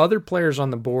be other players on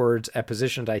the boards at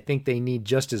positions I think they need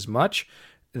just as much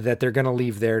that they're going to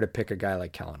leave there to pick a guy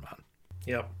like Kellen Mond.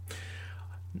 Yep.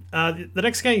 The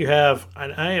next guy you have,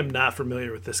 I am not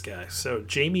familiar with this guy. So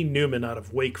Jamie Newman out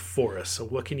of Wake Forest. So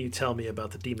what can you tell me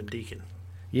about the Demon Deacon?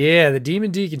 Yeah, the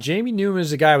Demon Deacon. Jamie Newman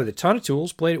is a guy with a ton of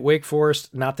tools, played at Wake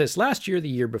Forest, not this last year, the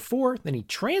year before. Then he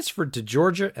transferred to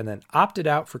Georgia and then opted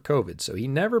out for COVID. So he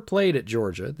never played at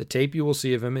Georgia. The tape you will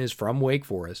see of him is from Wake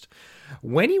Forest.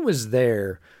 When he was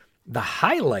there, the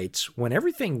highlights, when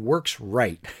everything works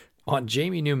right on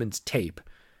Jamie Newman's tape,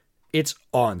 it's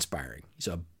awe-inspiring. He's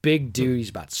a big dude. He's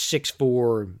about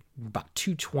 6'4", about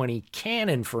 220,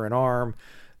 cannon for an arm.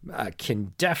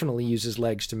 Can definitely use his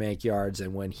legs to make yards.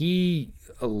 And when he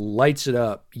lights it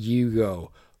up, you go,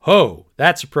 ho,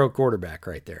 that's a pro quarterback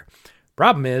right there.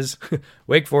 Problem is,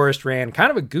 Wake Forest ran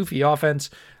kind of a goofy offense.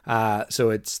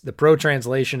 So it's the pro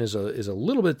translation is a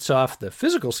little bit tough. The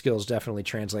physical skills definitely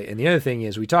translate. And the other thing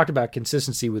is, we talked about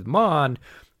consistency with Mond.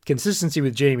 Consistency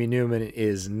with Jamie Newman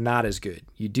is not as good.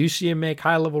 You do see him make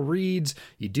high-level reads.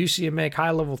 You do see him make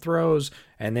high-level throws.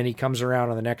 And then he comes around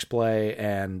on the next play,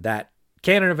 and that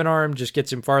cannon of an arm just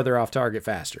gets him farther off target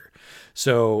faster.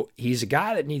 So he's a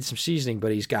guy that needs some seasoning,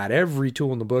 but he's got every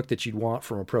tool in the book that you'd want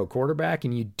from a pro quarterback,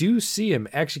 and you do see him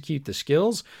execute the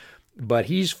skills, but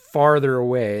he's farther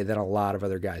away than a lot of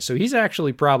other guys. So he's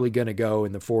actually probably going to go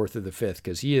in the 4th or the 5th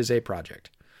because he is a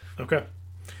project. Okay.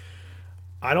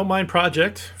 I don't mind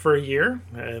project for a year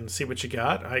and see what you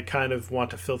got. I kind of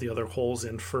want to fill the other holes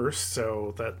in first,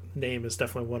 so that name is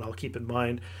definitely one I'll keep in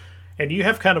mind. And you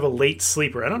have kind of a late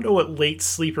sleeper. I don't know what late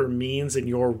sleeper means in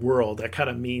your world. That kind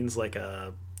of means like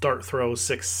a dart throw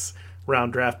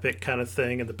 6-round draft pick kind of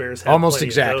thing, and the Bears have almost plenty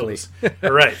exactly. of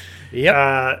those. Right.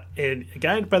 Yep. And a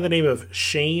guy by the name of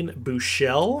Shane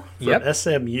Buechele from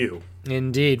SMU.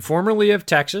 Indeed. Formerly of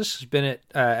Texas, has been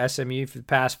at SMU for the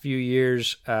past few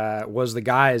years, was the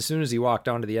guy as soon as he walked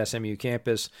onto the SMU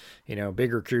campus,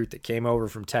 big recruit that came over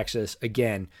from Texas.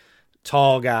 Again,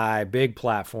 tall guy, big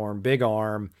platform, big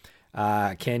arm.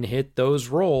 Can hit those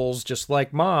roles just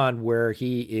like Mond, where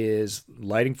he is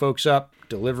lighting folks up,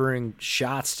 delivering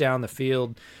shots down the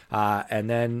field, and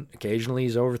then occasionally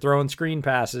he's overthrowing screen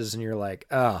passes, and you're like,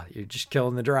 you're just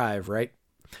killing the drive, right?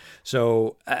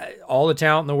 So all the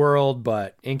talent in the world,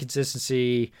 but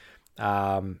inconsistency.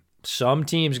 Some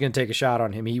team's going to take a shot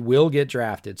on him. He will get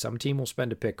drafted. Some team will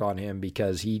spend a pick on him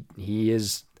because he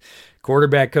is...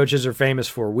 Quarterback coaches are famous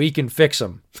for, we can fix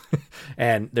him.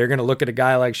 And they're going to look at a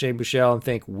guy like Shane Buechele and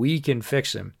think, we can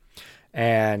fix him.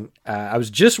 And I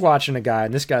was just watching a guy,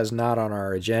 and this guy's not on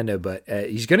our agenda, but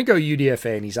he's going to go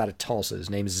UDFA, and he's out of Tulsa. His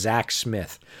name's Zach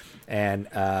Smith. And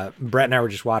Brett and I were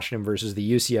just watching him versus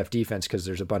the UCF defense because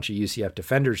there's a bunch of UCF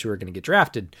defenders who are going to get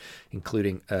drafted,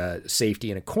 including a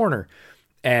safety and a corner.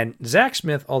 And Zach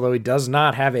Smith, although he does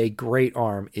not have a great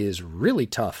arm, is really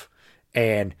tough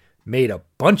and made a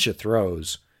bunch of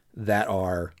throws that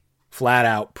are flat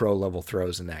out pro level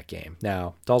throws in that game.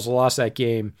 Now, Tulsa lost that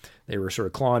game. They were sort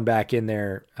of clawing back in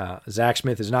there. Zach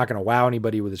Smith is not going to wow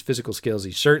anybody with his physical skills.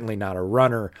 He's certainly not a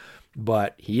runner,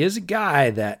 but he is a guy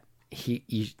that he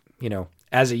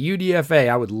as a UDFA,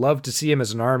 I would love to see him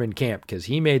as an arm in camp because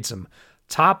he made some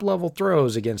top-level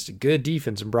throws against a good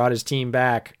defense and brought his team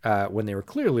back when they were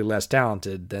clearly less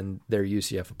talented than their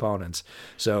UCF opponents.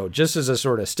 So just as a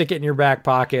sort of stick it in your back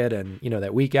pocket and,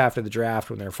 that week after the draft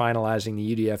when they're finalizing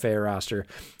the UDFA roster,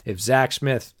 if Zach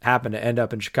Smith happened to end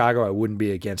up in Chicago, I wouldn't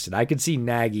be against it. I could see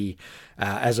Nagy,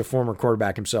 as a former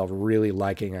quarterback himself, really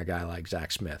liking a guy like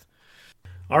Zach Smith.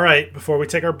 All right, before we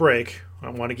take our break, I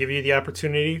want to give you the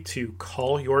opportunity to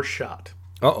call your shot.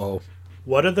 Uh-oh.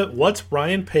 What's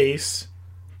Ryan Pace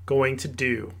going to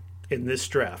do in this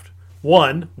draft?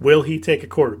 One, will he take a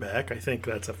quarterback? I think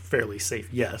that's a fairly safe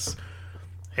yes.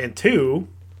 And two,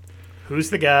 who's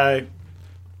the guy,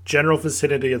 general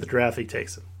vicinity of the draft he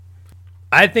takes him?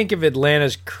 I think if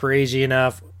Atlanta's crazy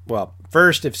enough, well,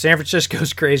 first, if San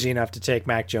Francisco's crazy enough to take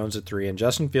Mac Jones at 3 and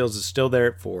Justin Fields is still there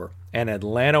at 4, and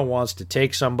Atlanta wants to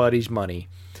take somebody's money,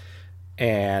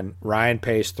 and Ryan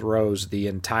Pace throws the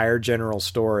entire general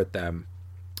store at them,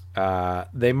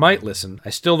 they might listen. I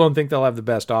still don't think they'll have the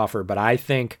best offer, but I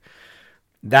think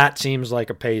that seems like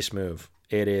a Pace move.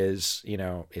 It is,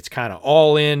 it's kind of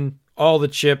all in, all the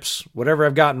chips, whatever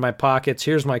I've got in my pockets.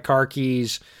 Here's my car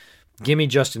keys. Give me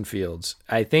Justin Fields.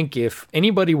 I think if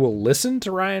anybody will listen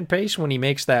to Ryan Pace when he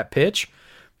makes that pitch,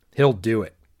 he'll do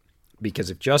it. Because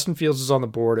if Justin Fields is on the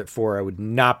board at 4, I would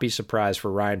not be surprised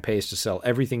for Ryan Pace to sell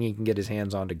everything he can get his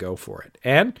hands on to go for it.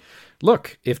 And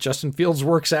look, if Justin Fields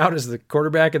works out as the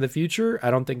quarterback of the future,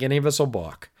 I don't think any of us will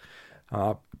balk.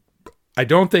 I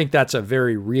don't think that's a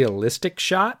very realistic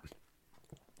shot.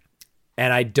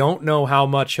 And I don't know how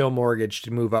much he'll mortgage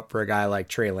to move up for a guy like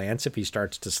Trey Lance if he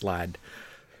starts to slide.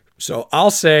 So I'll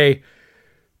say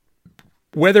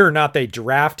whether or not they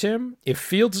draft him, if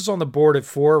Fields is on the board at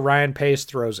 4, Ryan Pace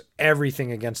throws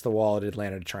everything against the wall at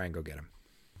Atlanta to try and go get him.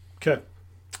 Okay.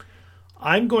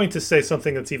 I'm going to say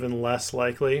something that's even less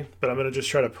likely, but I'm going to just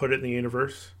try to put it in the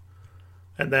universe.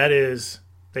 And that is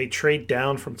they trade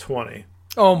down from 20.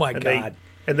 Oh, my God.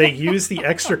 And they use the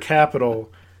extra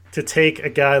capital to take a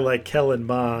guy like Kellen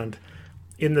Mond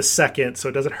in the second, so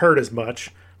it doesn't hurt as much,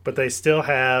 but they still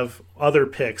have other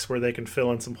picks where they can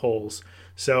fill in some holes.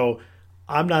 So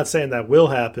I'm not saying that will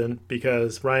happen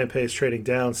because Ryan Pace trading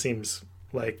down seems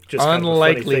like just unlikely kind of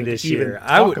a funny thing this to year. even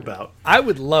talk about. I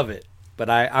would love it, but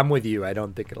I'm with you. I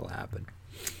don't think it'll happen.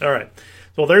 All right.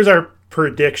 Well, there's our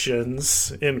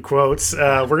predictions in quotes.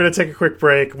 We're going to take a quick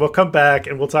break. We'll come back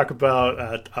and we'll talk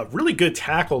about a really good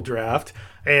tackle draft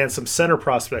and some center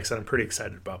prospects that I'm pretty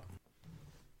excited about.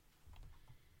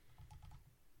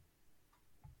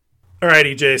 All right,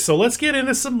 EJ, so let's get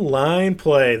into some line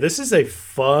play. This is a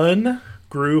fun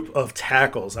group of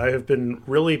tackles. I have been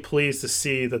really pleased to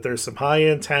see that there's some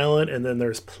high-end talent and then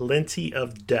there's plenty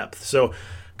of depth. So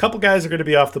a couple guys are going to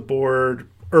be off the board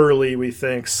early, we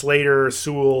think. Slater,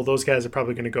 Sewell, those guys are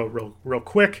probably going to go real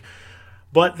quick.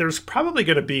 But there's probably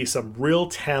going to be some real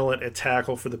talent at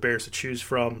tackle for the Bears to choose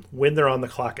from when they're on the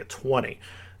clock at 20.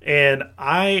 And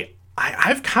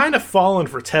I've kind of fallen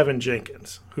for Tevin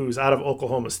Jenkins, who's out of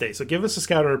Oklahoma State. So give us a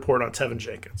scouting report on Tevin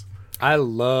Jenkins. I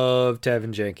love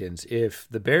Tevin Jenkins. If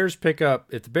the Bears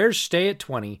stay at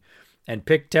 20 and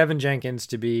pick Tevin Jenkins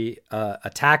to be a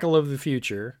tackle of the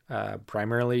future,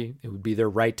 primarily it would be their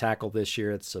right tackle this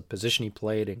year. It's a position he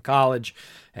played in college,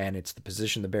 and it's the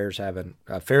position the Bears have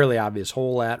a fairly obvious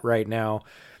hole at right now.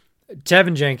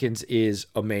 Tevin Jenkins is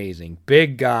amazing.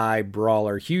 Big guy,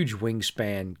 brawler, huge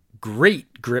wingspan,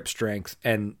 great grip strength,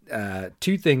 and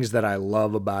two things that I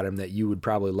love about him that you would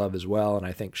probably love as well, and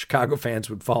I think Chicago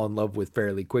fans would fall in love with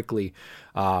fairly quickly.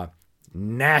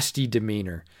 Nasty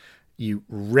demeanor. You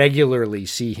regularly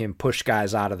see him push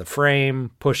guys out of the frame,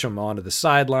 push them onto the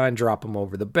sideline, drop them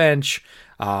over the bench.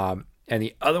 And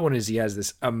the other one is he has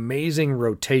this amazing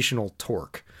rotational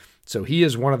torque. So he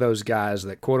is one of those guys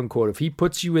that, quote unquote, if he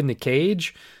puts you in the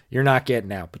cage, you're not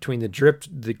getting out. Between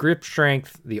the grip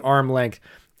strength, the arm length,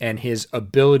 and his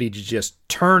ability to just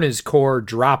turn his core,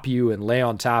 drop you, and lay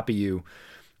on top of you,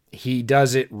 he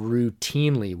does it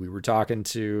routinely. We were talking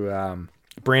to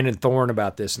Brandon Thorne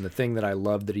about this, and the thing that I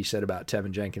love that he said about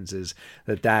Tevin Jenkins is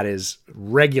that is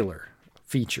regular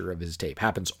feature of his tape.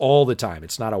 Happens all the time.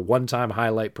 It's not a one-time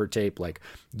highlight per tape. Like,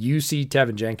 you see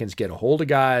Tevin Jenkins get a hold of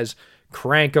guys,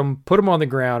 crank them, put them on the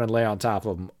ground, and lay on top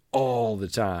of them all the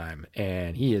time.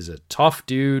 And he is a tough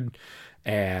dude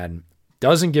and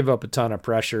doesn't give up a ton of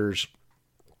pressures.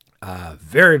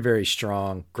 Very, very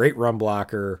strong. Great run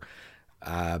blocker.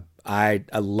 I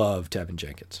love Tevin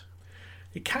Jenkins.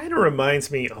 It kind of reminds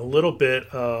me a little bit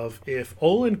of if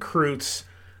Olin Kreutz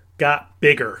got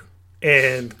bigger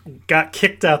and got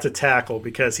kicked out to tackle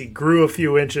because he grew a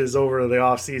few inches over the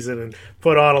offseason and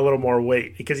put on a little more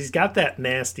weight, because he's got that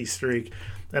nasty streak.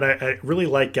 And I really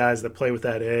like guys that play with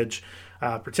that edge,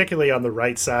 particularly on the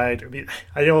right side. I mean,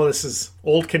 I know this is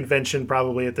old convention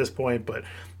probably at this point, but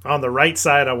on the right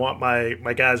side, I want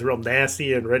my guys real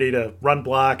nasty and ready to run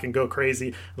block and go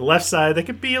crazy. The left side, they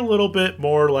could be a little bit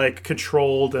more like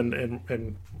controlled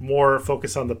and more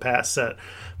focused on the pass set.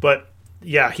 But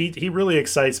yeah, he really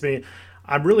excites me.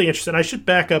 I'm really interested. I should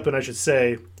back up and I should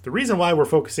say the reason why we're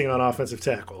focusing on offensive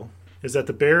tackle is that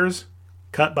the Bears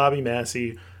cut Bobby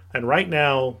Massey, and right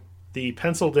now the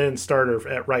penciled-in starter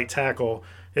at right tackle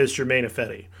is Germain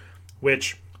Ifedi,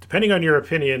 which, depending on your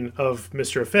opinion of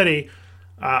Mr. Ifedi,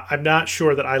 I'm not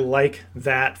sure that I like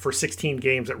that for 16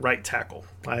 games at right tackle.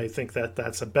 I think that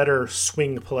that's a better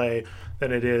swing play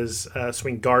than it is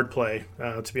swing guard play,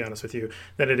 to be honest with you,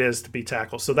 than it is to be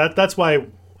tackle. So that's why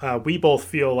we both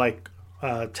feel like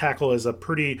tackle is a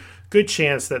pretty good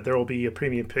chance that there will be a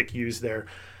premium pick used there.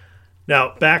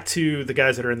 Now, back to the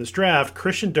guys that are in this draft.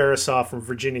 Christian Darrisaw from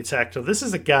Virginia Tech. So this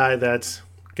is a guy that's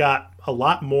got a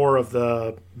lot more of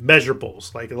the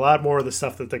measurables, like a lot more of the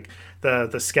stuff that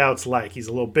the scouts like. He's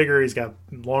a little bigger. He's got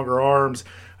longer arms.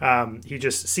 He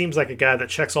just seems like a guy that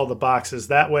checks all the boxes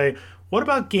that way. What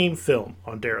about game film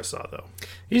on Darrisaw, though?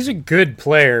 He's a good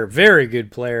player, very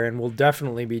good player, and will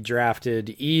definitely be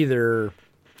drafted either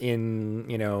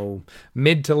in,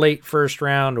 mid to late first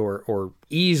round or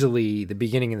easily the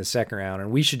beginning of the second round.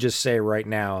 And we should just say right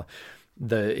now,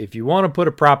 if you want to put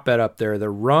a prop bet up there, the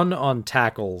run on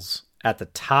tackles at the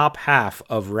top half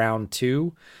of round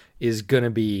 2 is going to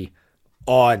be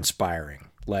awe-inspiring.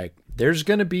 Like, there's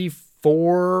going to be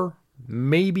 4,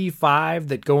 maybe 5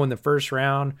 that go in the first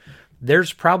round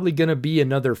there's probably going to be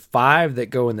another 5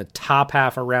 that go in the top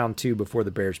half of round 2 before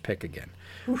the Bears pick again.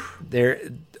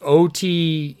 Round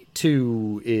 2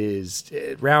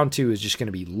 is just going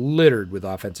to be littered with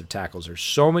offensive tackles. There's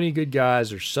so many good guys.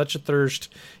 There's such a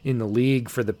thirst in the league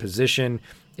for the position.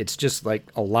 It's just like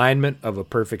alignment of a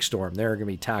perfect storm. There are going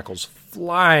to be tackles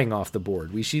flying off the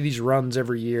board. We see these runs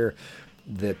every year.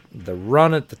 The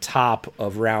run at the top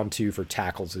of round 2 for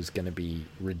tackles is going to be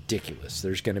ridiculous.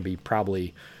 There's going to be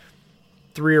probably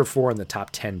 3 or 4 in the top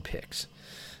 10 picks.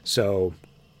 So,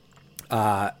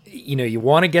 you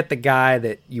want to get the guy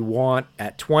that you want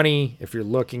at 20 if you're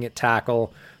looking at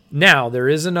tackle. Now, there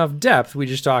is enough depth, we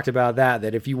just talked about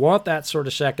that if you want that sort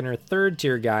of second or third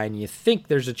tier guy and you think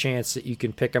there's a chance that you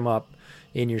can pick him up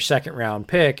in your second round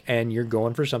pick and you're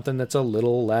going for something that's a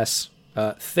little less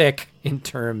thick in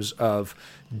terms of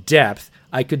depth,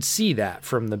 I could see that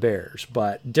from the Bears.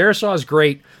 But Darrisaw is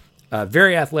great,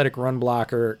 very athletic run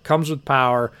blocker, comes with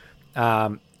power.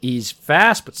 He's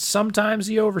fast, but sometimes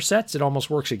he oversets. It almost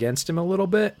works against him a little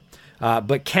bit,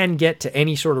 but can get to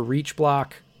any sort of reach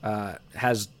block.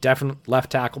 Has definite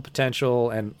left tackle potential,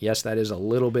 and yes, that is a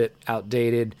little bit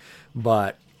outdated,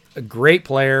 but a great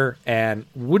player, and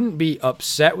wouldn't be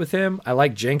upset with him. I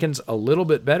like Jenkins a little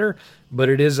bit better, but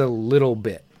it is a little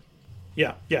bit.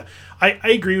 Yeah. I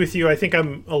agree with you. I think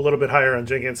I'm a little bit higher on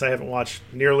Jenkins. I haven't watched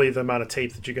nearly the amount of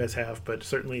tape that you guys have, but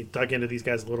certainly dug into these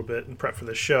guys a little bit in prep for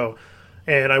this show.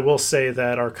 And I will say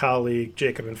that our colleague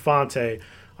Jacob Infante,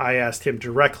 I asked him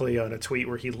directly on a tweet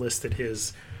where he listed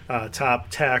his top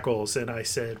tackles, and I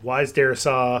said, why is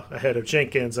Darrisaw ahead of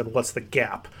Jenkins, and what's the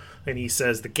gap? And he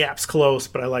says the gap's close,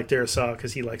 but I like Darrisaw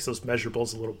because he likes those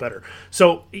measurables a little better.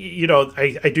 So,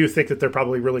 I do think that they're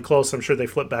probably really close. I'm sure they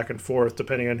flip back and forth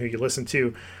depending on who you listen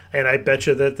to, and I bet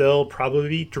you that they'll probably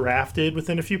be drafted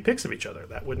within a few picks of each other.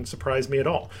 That wouldn't surprise me at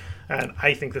all. And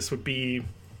I think this would be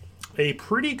a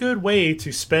pretty good way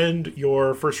to spend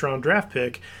your first-round draft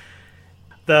pick.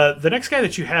 The next guy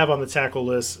that you have on the tackle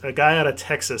list, a guy out of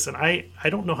Texas, and I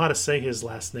don't know how to say his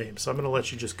last name, so I'm going to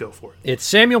let you just go for it. It's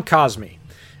Samuel Cosmi.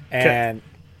 And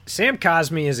Sam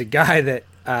Cosmi is a guy that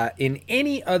in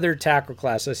any other tackle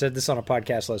class, I said this on a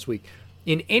podcast last week,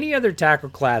 in any other tackle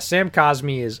class, Sam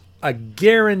Cosmi is a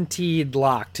guaranteed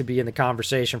lock to be in the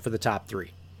conversation for the top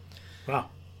 3. Wow.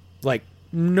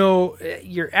 No,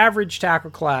 your average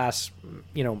tackle class,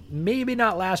 maybe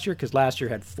not last year because last year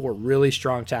had 4 really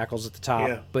strong tackles at the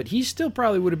top, but he still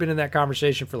probably would have been in that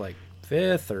conversation for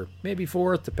 5th or maybe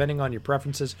 4th, depending on your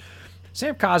preferences.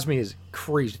 Sam Cosmi is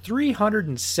crazy,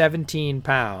 317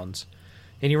 pounds,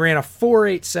 and he ran a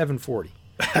 4.87 40.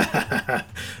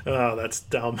 Oh, that's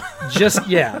dumb.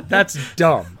 That's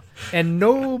dumb. And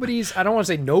I don't want to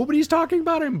say nobody's talking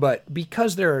about him, but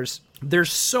because there's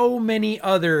so many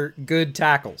other good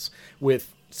tackles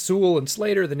with Sewell and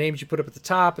Slater, the names you put up at the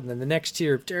top, and then the next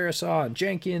tier of Darrisaw and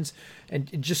Jenkins,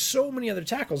 and just so many other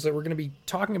tackles that we're going to be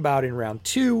talking about in round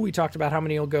 2. We talked about how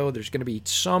many will go. There's going to be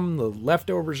some, the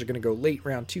leftovers are going to go late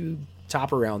round 2,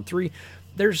 top of round 3.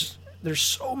 There's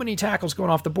so many tackles going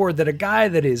off the board that a guy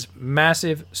that is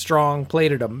massive, strong,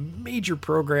 played at a major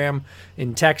program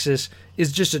in Texas,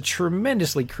 is just a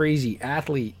tremendously crazy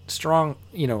athlete, strong,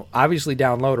 obviously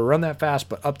down low to run that fast,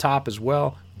 but up top as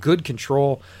well, good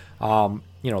control,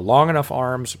 long enough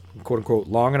arms, quote unquote,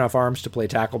 long enough arms to play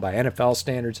tackle by NFL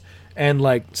standards. And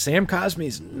Sam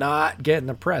Cosmi's not getting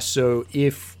the press. So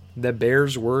if the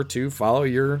Bears were to follow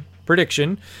your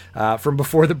prediction from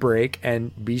before the break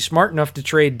and be smart enough to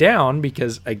trade down,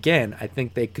 because again, I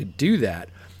think they could do that,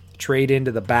 trade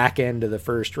into the back end of the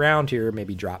first round here,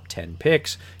 maybe drop 10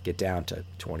 picks, get down to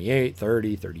 28,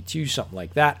 30, 32, something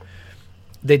like that.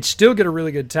 They'd still get a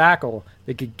really good tackle.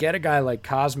 They could get a guy like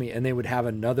Cosmi, and they would have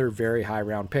another very high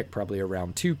round pick, probably a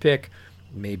round 2 pick.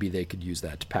 Maybe they could use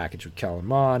that to package with Kellen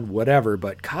Mond, whatever.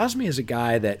 But Cosmi is a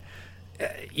guy that,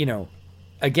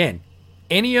 again,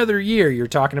 any other year you're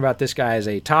talking about this guy as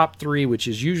a top 3, which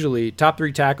is usually, top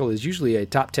 3 tackle is usually a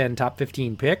top 10, top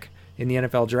 15 pick in the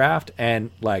NFL draft.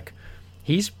 And,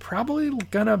 he's probably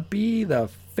going to be the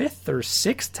 5th or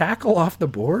 6th tackle off the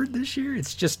board this year.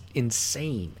 It's just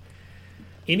insane.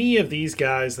 Any of these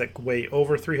guys that weigh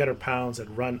over 300 pounds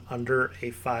and run under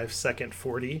a 5-second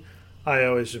 40, I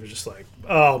always am just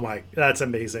oh my, that's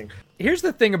amazing. Here's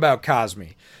the thing about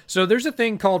Cosmi. So there's a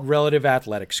thing called relative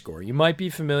athletic score. You might be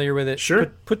familiar with it. Sure.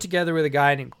 Put together with a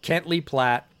guy named Kent Lee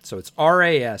Platt. So it's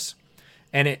RAS.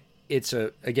 And it's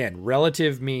again,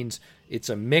 relative means it's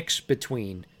a mix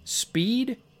between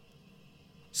speed,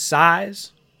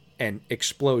 size, and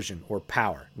explosion or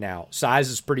power. Now, size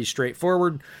is pretty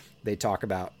straightforward. They talk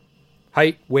about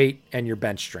height, weight, and your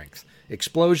bench strength.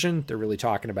 explosion, they're really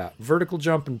talking about vertical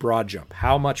jump and broad jump.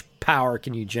 How much power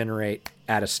can you generate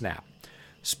at a snap?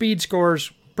 Speed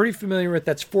scores, pretty familiar with.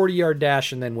 That's 40-yard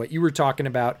dash, and then what you were talking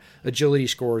about, agility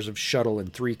scores of shuttle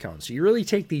and 3-cone. So you really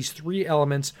take these 3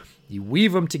 elements, you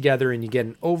weave them together, and you get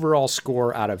an overall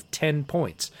score out of 10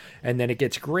 points. And then it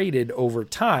gets graded over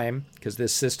time, because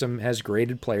this system has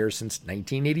graded players since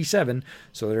 1987.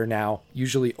 So there are now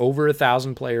usually over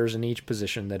 1,000 players in each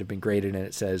position that have been graded, and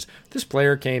it says this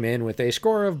player came in with a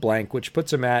score of blank, which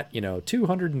puts him at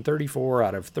 234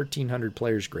 out of 1,300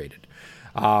 players graded.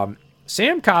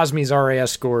 Sam Cosmi's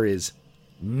RAS score is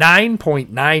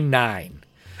 9.99,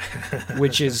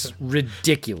 which is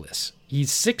ridiculous.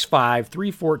 He's 6'5",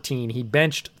 314. He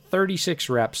benched 36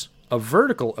 reps, a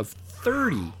vertical of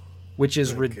 30, which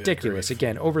is ridiculous.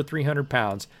 Again, over 300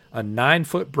 pounds, a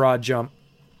 9-foot broad jump.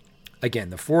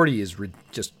 Again, the 40 is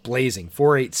just blazing,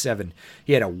 4.87.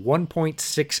 He had a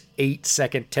 1.68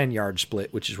 second 10-yard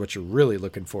split, which is what you're really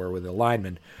looking for with a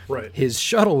lineman. Right. His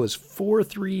shuttle was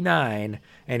 4.39,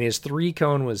 and his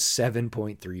 3-cone was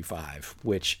 7.35,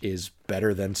 which is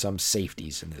better than some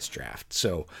safeties in this draft.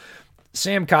 So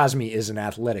Sam Cosmi is an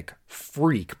athletic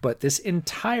freak, but this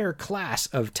entire class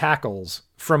of tackles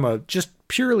from a just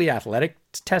purely athletic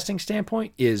testing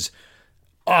standpoint is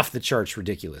off the charts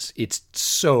ridiculous. It's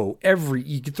so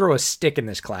you could throw a stick in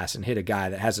this class and hit a guy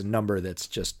that has a number that's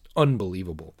just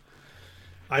unbelievable.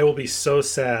 I will be so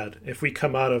sad if we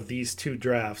come out of these 2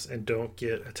 drafts and don't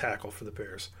get a tackle for the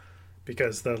Bears,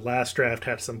 because the last draft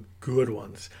had some good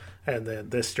ones, and then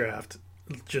this draft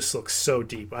just looks so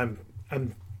deep. I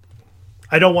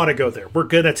don't want to go there. We're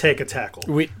gonna take a tackle.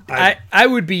 I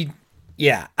would be.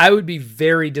 Yeah, I would be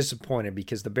very disappointed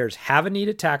because the Bears have a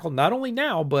needed tackle, not only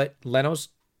now, but Leno's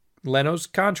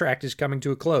contract is coming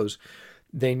to a close.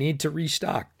 They need to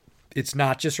restock. It's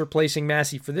not just replacing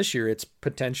Massey for this year. It's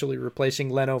potentially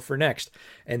replacing Leno for next.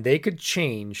 And they could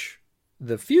change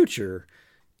the future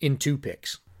in 2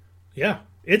 picks. Yeah,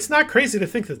 it's not crazy to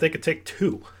think that they could take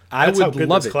 2. That's I would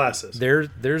love it. Class is.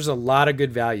 There's a lot of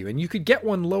good value, and you could get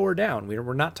one lower down.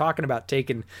 We're not talking about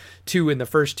taking 2 in the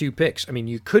first 2 picks. I mean,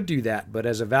 you could do that, but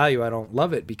as a value, I don't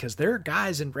love it because there are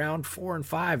guys in round 4 and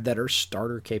 5 that are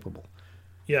starter capable.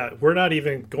 Yeah, we're not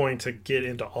even going to get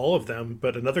into all of them,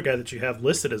 but another guy that you have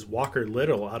listed is Walker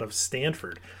Little out of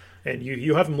Stanford, and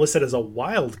you have him listed as a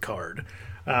wild card.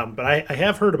 But I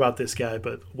have heard about this guy,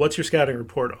 but what's your scouting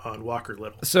report on Walker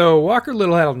Little? So Walker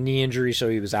Little had a knee injury, so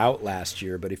he was out last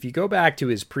year. But if you go back to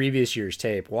his previous year's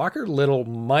tape, Walker Little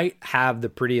might have the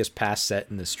prettiest pass set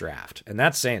in this draft. And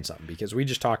that's saying something because we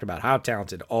just talked about how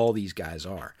talented all these guys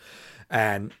are.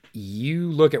 And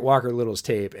you look at Walker Little's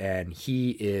tape, and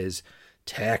he is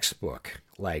textbook.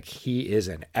 Like, he is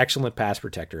an excellent pass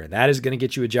protector, and that is going to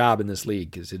get you a job in this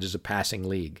league because it is a passing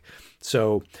league.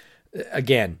 So,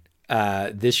 again,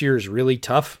 this year is really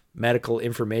tough. Medical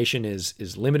information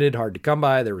is limited, hard to come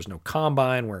by. There was no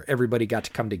combine where everybody got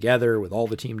to come together with all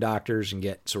the team doctors and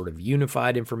get sort of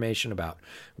unified information about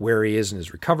where he is in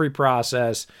his recovery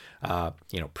process.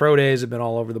 Pro days have been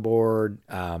all over the board.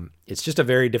 It's just a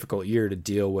very difficult year to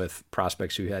deal with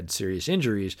prospects who had serious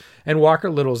injuries. And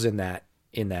Walker Little's in that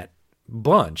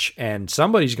bunch. And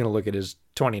somebody's going to look at his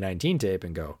 2019 tape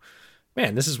and go,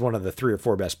 man, this is one of the 3 or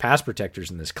 4 best pass protectors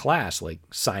in this class. Like,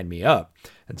 sign me up.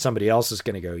 And somebody else is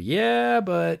going to go, yeah,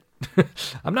 but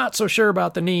I'm not so sure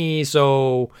about the knee.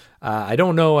 So I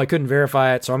don't know. I couldn't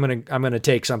verify it. So I'm going to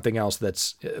take something else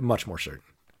that's much more certain.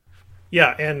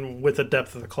 Yeah. And with the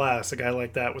depth of the class, a guy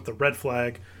like that with the red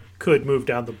flag could move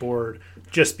down the board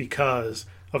just because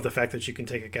of the fact that you can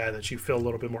take a guy that you feel a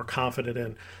little bit more confident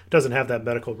in, doesn't have that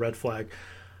medical red flag.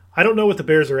 I don't know what the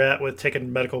Bears are at with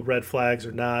taking medical red flags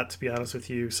or not, to be honest with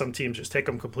you. Some teams just take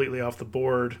them completely off the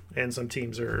board, and some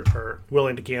teams are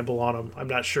willing to gamble on them. I'm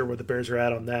not sure where the Bears are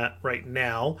at on that right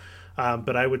now,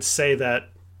 but I would say that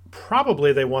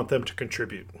probably they want them to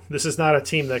contribute. This is not a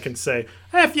team that can say,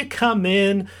 if you come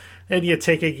in and you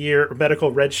take a year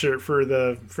medical red shirt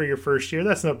for your first year,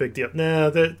 that's no big deal. No,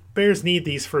 the Bears need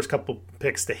these first couple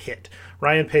picks to hit.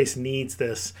 Ryan Pace needs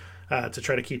this to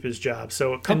try to keep his job.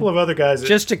 So a couple of other guys.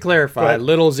 Just to clarify,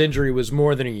 Little's injury was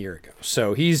more than a year ago.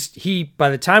 So he by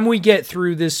the time we get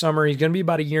through this summer, he's going to be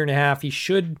about a year and a half. He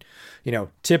should,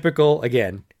 typical,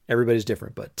 again, everybody's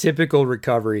different, but typical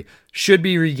recovery, should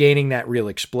be regaining that real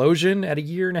explosion at a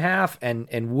year and a half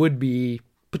and would be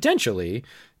potentially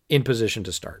in position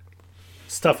to start.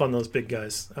 It's tough on those big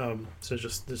guys. So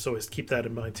just always keep that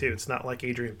in mind too. It's not like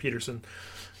Adrian Peterson,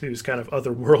 who's kind of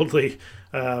otherworldly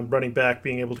running back,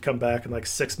 being able to come back in like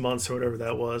 6 months or whatever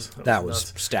that was. That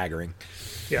was staggering.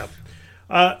 Yeah.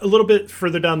 A little bit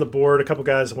further down the board, a couple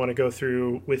guys I want to go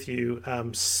through with you.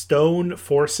 Stone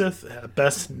Forsyth,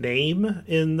 best name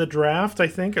in the draft, I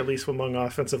think, at least among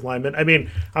offensive linemen. I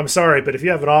mean, I'm sorry, but if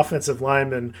you have an offensive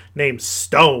lineman named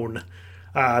Stone,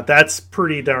 that's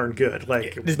pretty darn good.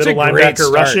 Like it's middle linebacker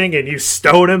rushing, and you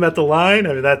stone him at the line.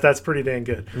 I mean, that's pretty dang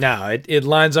good. No, it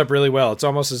lines up really well. It's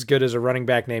almost as good as a running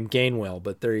back named Gainwell,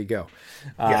 but there you go.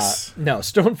 Yes. No,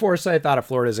 Stone Forsyth out of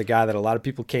Florida is a guy that a lot of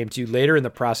people came to later in the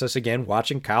process, again,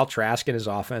 watching Kyle Trask and his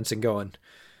offense and going,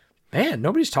 man,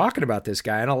 nobody's talking about this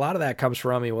guy. And a lot of that comes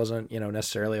from he wasn't,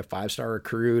 necessarily a 5-star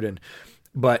recruit.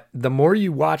 But the more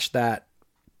you watch that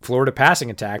Florida passing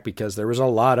attack, because there was a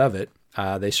lot of it,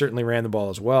 they certainly ran the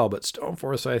ball as well. But Stone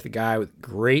Forsyth, a guy with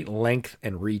great length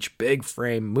and reach, big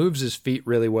frame, moves his feet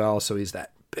really well. So he's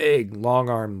that big, long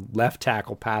arm left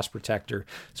tackle pass protector.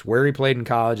 It's where he played in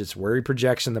college. It's where he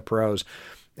projects in the pros.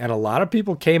 And a lot of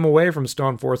people came away from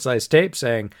Stone Forsyth's tape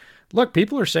saying, look,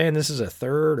 people are saying this is a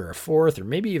 3rd or a 4th or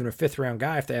maybe even a 5th round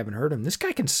guy if they haven't heard him. This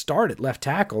guy can start at left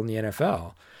tackle in the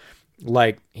NFL.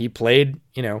 Like, he played,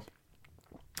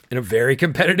 in a very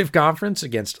competitive conference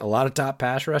against a lot of top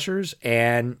pass rushers,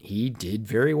 and he did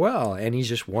very well. And he's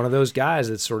just one of those guys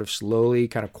that's sort of slowly,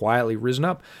 kind of quietly risen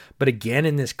up. But again,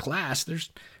 in this class, there's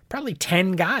probably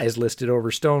 10 guys listed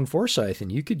over Stone Forsyth,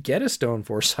 and you could get a Stone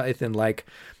Forsyth in like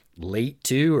late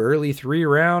 2, early 3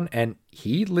 round, and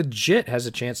he legit has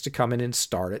a chance to come in and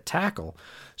start at tackle.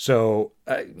 So,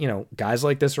 guys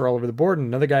like this are all over the board. And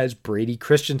another guy is Brady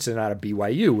Christensen out of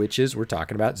BYU, which is, we're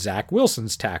talking about Zach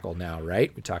Wilson's tackle now,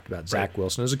 right? We talked about Zach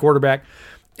Wilson as a quarterback.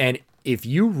 And if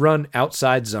you run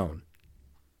outside zone,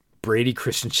 Brady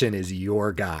Christensen is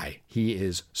your guy. He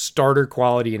is starter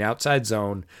quality in outside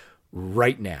zone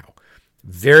right now.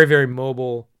 Very, very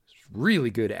mobile, really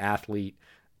good athlete.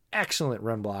 Excellent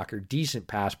run blocker, decent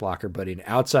pass blocker, but in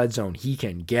outside zone, he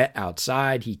can get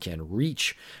outside, he can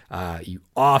reach. You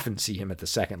often see him at the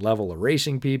second level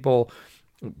erasing people.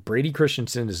 Brady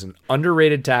Christensen is an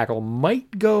underrated tackle,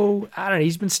 might go, I don't know,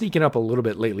 he's been sneaking up a little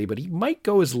bit lately, but he might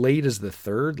go as late as the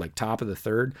 3rd, like top of the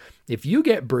 3rd. If you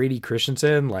get Brady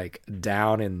Christensen like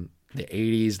down in the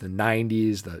 80s, the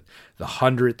 90s, the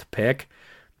 100th pick,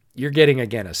 you're getting,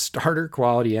 again, a starter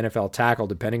quality NFL tackle,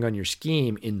 depending on your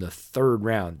scheme, in the 3rd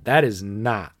round. That is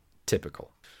not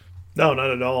typical. No, not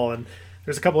at all. And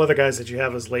there's a couple other guys that you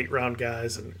have as late round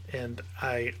guys, and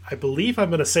I believe I'm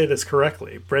going to say this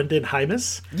correctly. Brendan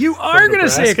Hymas. You are going to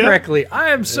say it correctly.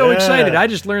 I am so excited. I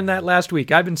just learned that last week.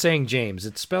 I've been saying James.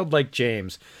 It's spelled like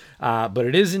James, but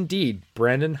it is indeed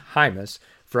Brendan Hymas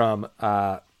from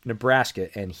Nebraska,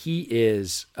 and he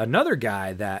is another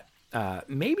guy that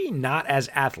maybe not as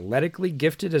athletically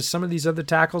gifted as some of these other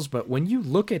tackles, but when you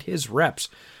look at his reps,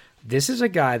 this is a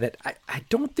guy that I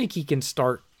don't think he can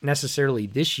start necessarily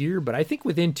this year, but I think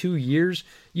within 2 years,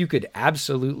 you could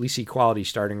absolutely see quality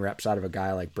starting reps out of a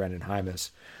guy like Brendan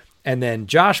Hymas. And then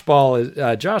Josh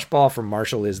Ball from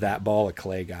Marshall is that ball of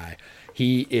clay guy.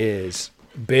 He is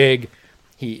big.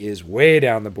 He is way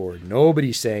down the board.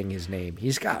 Nobody's saying his name.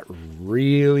 He's got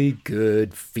really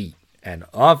good feet. And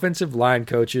offensive line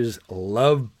coaches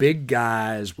love big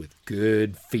guys with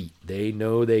good feet. They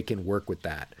know they can work with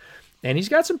that. And he's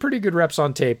got some pretty good reps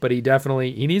on tape, but he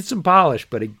needs some polish.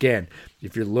 But again,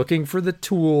 if you're looking for the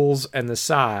tools and the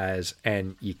size,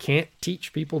 and you can't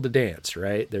teach people to dance,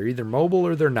 right? They're either mobile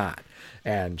or they're not.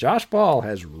 And Josh Ball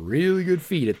has really good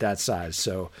feet at that size.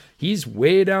 So he's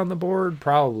way down the board,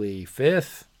 probably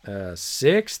 5th,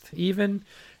 6th even.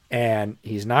 And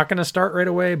he's not going to start right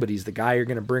away, but he's the guy you're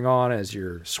going to bring on as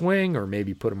your swing, or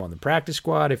maybe put him on the practice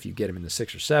squad if you get him in the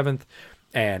 6th or 7th.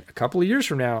 And a couple of years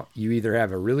from now, you either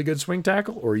have a really good swing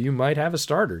tackle or you might have a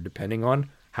starter, depending on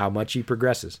how much he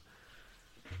progresses.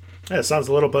 Yeah, it sounds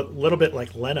a little bit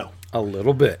like Leno. A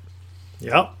little bit.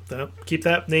 Yep. Keep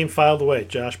that name filed away,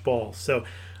 Josh Ball. So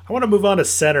I want to move on to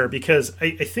center, because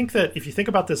I think that if you think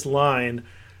about this line,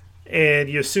 and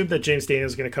you assume that James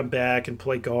Daniels is going to come back and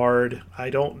play guard, I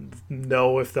don't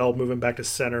know if they'll move him back to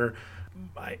center.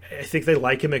 I think they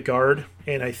like him at guard,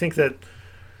 and I think that,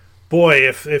 boy,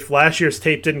 if last year's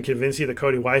tape didn't convince you that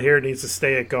Cody Whitehair needs to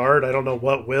stay at guard, I don't know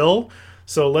what will.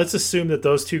 So let's assume that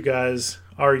those two guys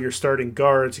are your starting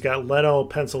guards. You got Leno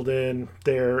penciled in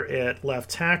there at left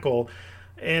tackle,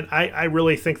 and I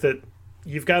really think that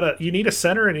you need a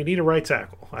center and you need a right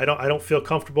tackle. I don't feel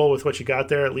comfortable with what you got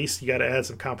there. At least you got to add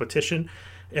some competition.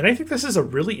 And I think this is a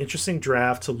really interesting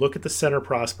draft to look at the center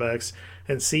prospects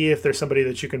and see if there's somebody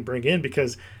that you can bring in,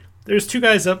 because there's 2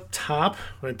 guys up top.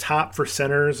 And top for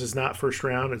centers is not first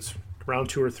round. It's round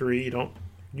 2 or 3. You don't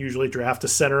usually draft a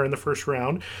center in the first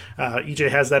round. EJ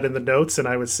has that in the notes, and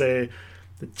I would say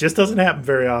it just doesn't happen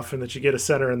very often that you get a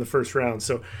center in the first round.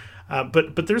 So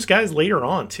But there's guys later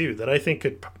on too that I think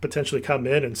could potentially come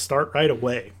in and start right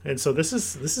away. And so this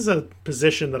is a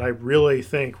position that I really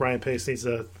think Ryan Pace needs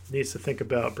to think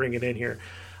about bringing in here.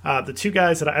 The two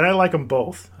guys and I like them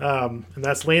both, and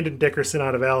that's Landon Dickerson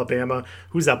out of Alabama,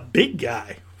 who's a big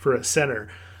guy for a center,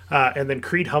 and then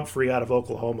Creed Humphrey out of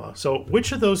Oklahoma. So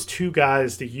which of those two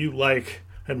guys do you like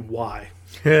and why?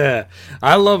 Yeah,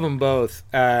 I love them both.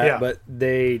 But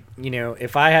they,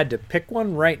 if I had to pick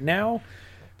one right now,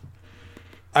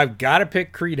 I've got to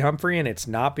pick Creed Humphrey, and it's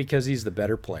not because he's the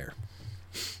better player.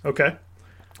 Okay.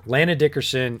 Landon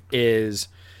Dickerson is,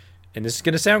 and this is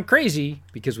going to sound crazy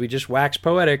because we just waxed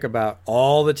poetic about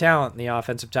all the talent in the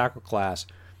offensive tackle class.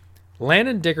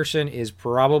 Landon Dickerson is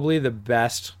probably the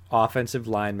best offensive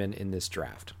lineman in this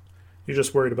draft. You're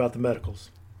just worried about the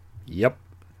medicals. Yep.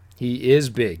 He is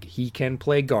big. He can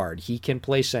play guard. He can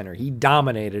play center. He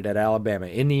dominated at Alabama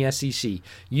in the SEC.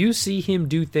 You see him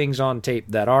do things on tape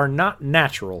that are not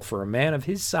natural for a man of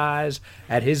his size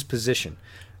at his position.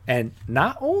 And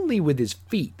not only with his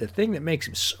feet, the thing that makes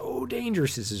him so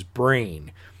dangerous is his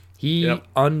brain. He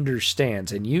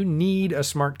understands, and you need a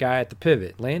smart guy at the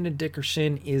pivot. Landon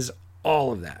Dickerson is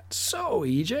all of that. So,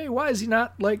 EJ, why is he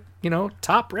not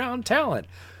top round talent?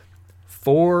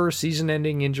 4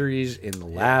 season-ending injuries in the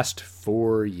last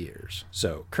 4 years.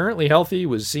 So currently healthy,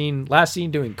 was last seen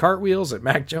doing cartwheels at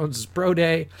Mac Jones's pro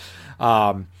day.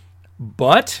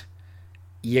 But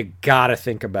you got to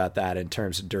think about that in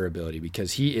terms of durability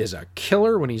because he is a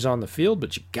killer when he's on the field,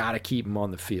 but you got to keep him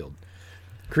on the field.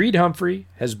 Creed Humphrey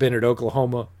has been at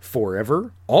Oklahoma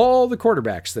forever. All the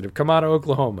quarterbacks that have come out of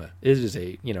Oklahoma, it is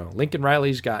Lincoln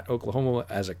Riley's got Oklahoma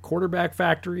as a quarterback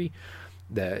factory.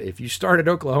 That if you start at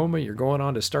Oklahoma, you're going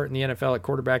on to start in the NFL at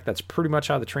quarterback. That's pretty much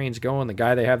how the train's going. The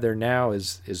guy they have there now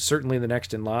is certainly the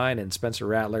next in line, and Spencer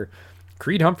Rattler.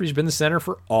 Creed Humphrey's been the center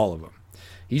for all of them.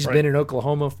 He's been in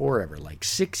Oklahoma forever, like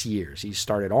 6 years. He's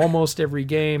started almost every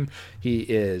game. He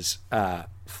is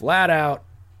flat out,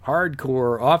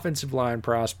 hardcore offensive line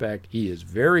prospect. He is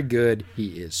very good.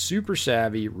 He is super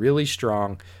savvy, really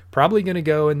strong. Probably going to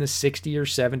go in the 60 or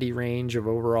 70 range of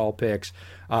overall picks.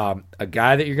 A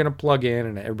guy that you're going to plug in,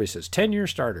 and everybody says 10-year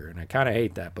starter, and I kind of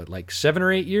hate that, but like 7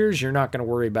 or 8 years, you're not going to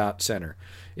worry about center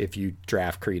if you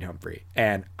draft Creed Humphrey.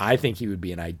 And I think he would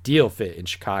be an ideal fit in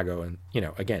Chicago. And,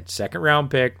 again, second-round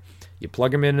pick. You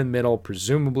plug him in the middle,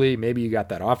 presumably. Maybe you got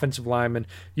that offensive lineman.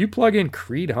 You plug in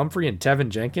Creed Humphrey and Tevin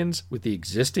Jenkins with the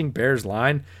existing Bears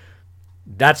line.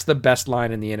 That's the best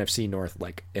line in the NFC North,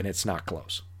 and it's not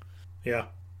close. Yeah.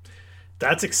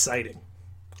 That's exciting.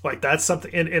 That's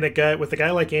something. And a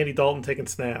guy like Andy Dalton taking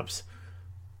snaps,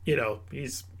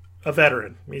 he's a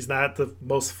veteran. He's not the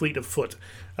most fleet of foot.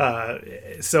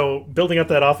 So building up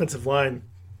that offensive line,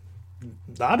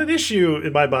 not an issue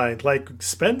in my mind.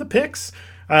 Spend the picks.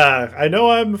 I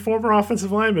know I'm a former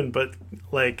offensive lineman, but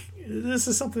this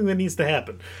is something that needs to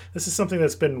happen. This is something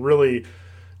that's been really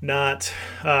not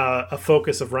a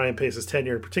focus of Ryan Pace's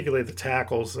tenure, particularly the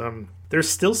tackles. There's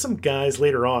still some guys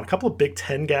later on, a couple of Big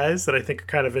Ten guys that I think are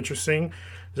kind of interesting.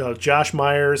 Josh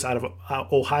Myers out of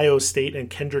Ohio State and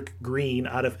Kendrick Green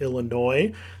out of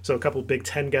Illinois. So a couple of Big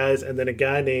Ten guys, and then a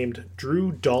guy named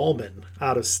Drew Dahlman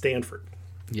out of Stanford.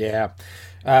 Yeah.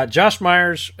 Josh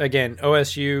Myers, again,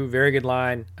 OSU, very good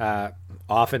line.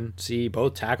 Often see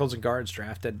both tackles and guards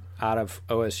drafted out of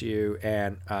OSU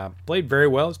and played very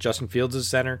well. Justin Fields is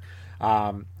center.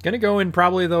 Going to go in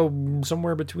probably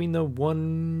somewhere between the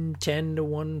 110 to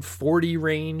 140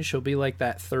 range. He'll be like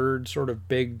that third sort of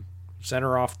big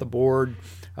center off the board.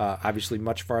 Obviously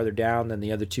much farther down than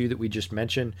the other two that we just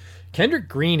mentioned. Kendrick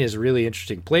Green is really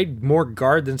interesting. Played more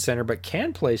guard than center, but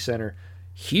can play center.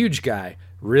 Huge guy,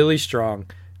 really strong.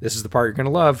 This is the part you're going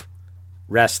to love.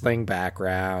 Wrestling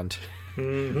background.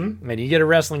 Mm-hmm. And you get a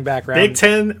wrestling background.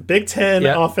 Big Ten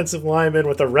offensive lineman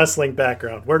with a wrestling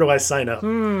background. Where do I sign up?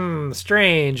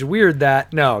 Strange. Weird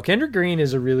that. No, Kendrick Green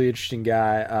is a really interesting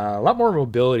guy. A lot more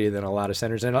mobility than a lot of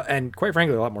centers, and quite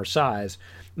frankly, a lot more size.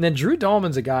 And then Drew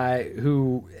Dahlman's a guy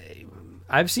who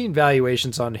I've seen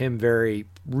valuations on him vary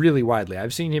really widely.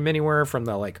 I've seen him anywhere from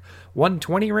the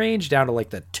 120 range down to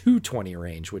the 220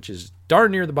 range, which is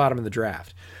darn near the bottom of the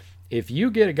draft. If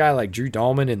you get a guy like Drew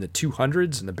Dahlman in the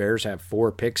 200s and the Bears have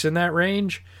 4 picks in that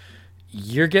range,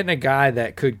 you're getting a guy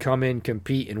that could come in,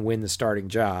 compete, and win the starting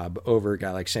job over a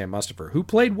guy like Sam Mustipher, who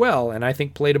played well and I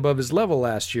think played above his level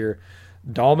last year.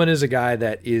 Dahlman is a guy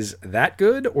that is that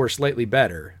good or slightly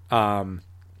better.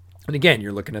 And again,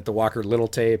 you're looking at the Walker Little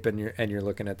tape and you're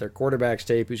looking at their quarterback's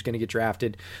tape who's going to get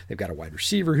drafted. They've got a wide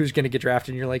receiver who's going to get drafted,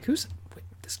 and you're like, who's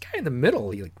this guy in the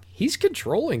middle? He's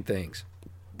controlling things.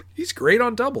 He's great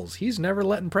on doubles. He's never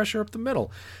letting pressure up the middle.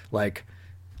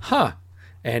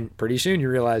 And pretty soon you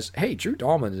realize, hey, Drew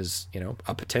Dalman is,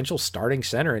 a potential starting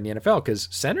center in the NFL, because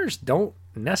centers don't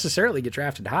necessarily get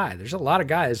drafted high. There's a lot of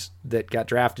guys that got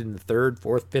drafted in the 3rd,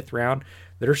 4th, 5th round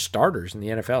that are starters in the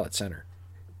NFL at center.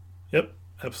 Yep,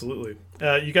 absolutely.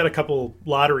 You got a couple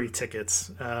lottery tickets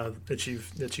that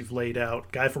you've laid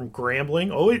out. Guy from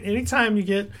Grambling. Oh, anytime you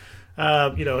get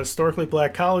historically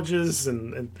black colleges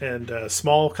and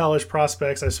small college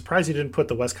prospects. I was surprised you didn't put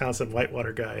the Wisconsin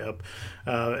Whitewater guy up,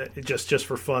 just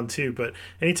for fun too. But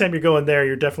anytime you're going there,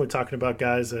 you're definitely talking about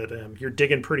guys that you're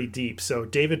digging pretty deep. So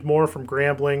David Moore from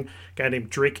Grambling, a guy named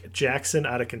Drake Jackson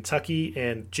out of Kentucky,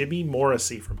 and Jimmy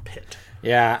Morrissey from Pitt.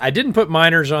 Yeah, I didn't put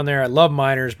Miners on there. I love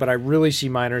Miners, but I really see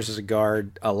Miners as a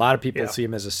guard. A lot of people see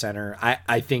him as a center.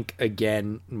 I think,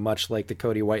 again, much like the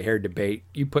Cody Whitehair debate,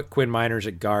 you put Quinn Miners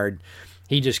at guard,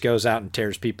 he just goes out and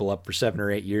tears people up for 7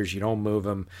 or 8 years. You don't move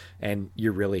him, and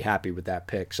you're really happy with that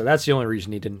pick. So that's the only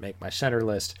reason he didn't make my center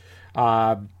list.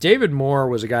 David Moore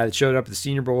was a guy that showed up at the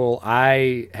Senior Bowl.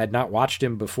 I had not watched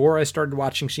him before I started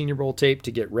watching Senior Bowl tape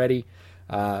to get ready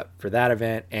for that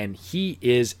event, and he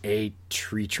is a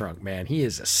tree trunk, man. He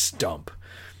is a stump.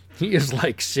 He is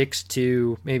like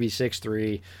 6'2", maybe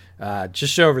 6'3",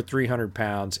 just over 300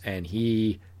 pounds, and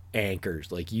he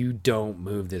anchors. Like, you don't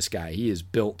move this guy. He is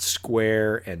built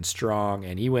square and strong,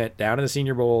 and he went down to the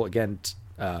Senior Bowl against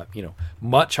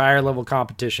much higher level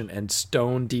competition and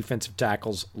stone defensive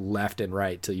tackles left and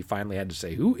right till you finally had to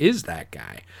say, who is that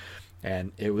guy?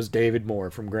 And it was David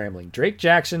Moore from Grambling. Drake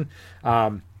Jackson,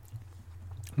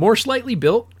 more slightly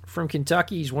built, from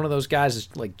Kentucky. He's one of those guys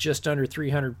that's like just under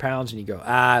 300 pounds, and you go,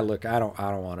 look, I don't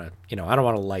want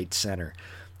a light center.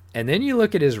 And then you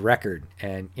look at his record,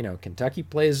 and Kentucky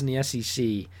plays in the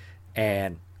SEC,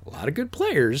 and a lot of good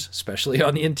players, especially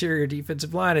on the interior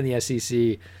defensive line in the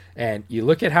SEC. And you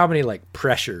look at how many like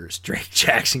pressures Drake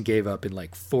Jackson gave up in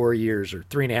like 4 years or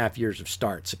 3.5 years of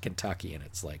starts at Kentucky, and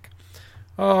it's like,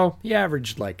 he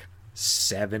averaged like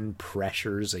 7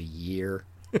 pressures a year.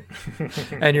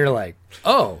 And you're like,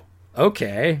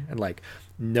 okay. And like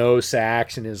no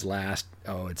sacks in his last,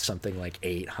 it's something like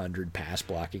 800 pass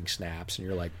blocking snaps. And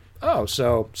you're like,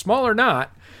 so small or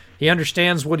not, he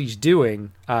understands what he's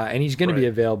doing, and he's going to be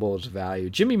available as value.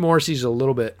 Jimmy Morrissey's a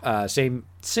little bit same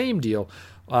deal.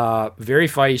 Very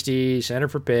feisty, center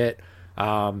for Pitt.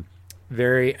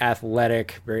 Very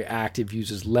athletic, very active,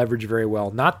 uses leverage very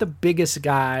well. Not the biggest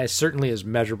guy. Certainly his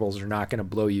measurables are not going to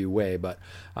blow you away, but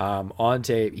on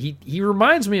tape, he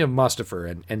reminds me of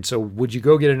Mustipher. And so would you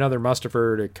go get another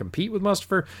Mustipher to compete with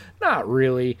Mustipher? Not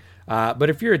really. But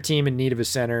if you're a team in need of a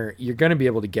center, you're going to be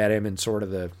able to get him in sort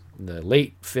of the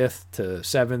late 5th to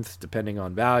 7th, depending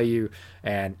on value.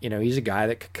 And, he's a guy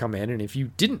that could come in, and if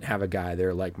you didn't have a guy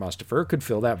there like Mustipher, could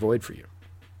fill that void for you.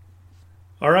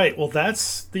 All right, well,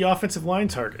 that's the offensive line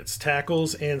targets,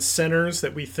 tackles and centers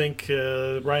that we think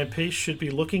Ryan Pace should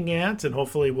be looking at, and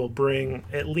hopefully we'll bring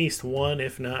at least 1,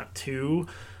 if not 2,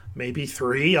 maybe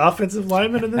 3 offensive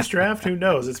linemen in this draft. Who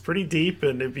knows? It's pretty deep,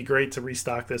 and it'd be great to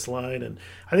restock this line, and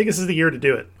I think this is the year to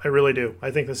do it. I really do.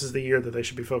 I think this is the year that they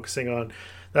should be focusing on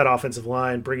that offensive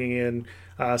line, bringing in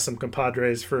some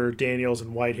compadres for Daniels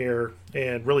and Whitehair,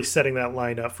 and really setting that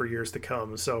line up for years to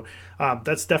come. So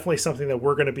that's definitely something that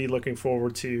we're going to be looking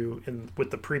forward to with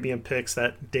the premium picks,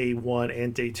 that day 1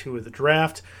 and day 2 of the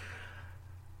draft.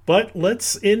 But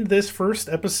let's end this first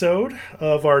episode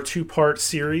of our 2-part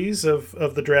series of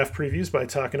the draft previews by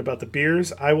talking about the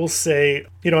beers. I will say,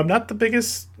 I'm not the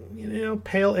biggest,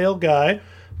 pale ale guy,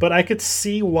 but I could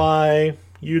see why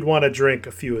you'd want to drink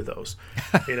a few of those.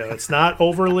 It's not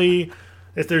overly...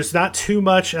 If there's not too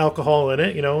much alcohol in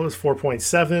it, it was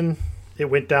 4.7. It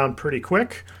went down pretty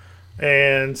quick.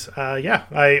 And,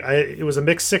 it was a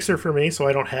mixed sixer for me, so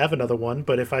I don't have another one.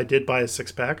 But if I did buy a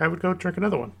 6-pack, I would go drink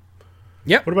another one.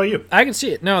 Yep. What about you? I can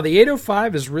see it. No, the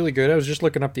 805 is really good. I was just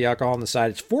looking up the alcohol on the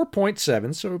side. It's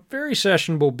 4.7, so very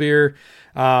sessionable beer.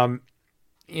 I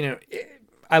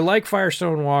like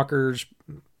Firestone Walker's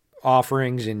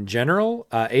offerings in general.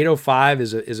 805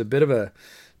 is a bit of a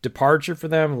departure for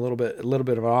them, a little bit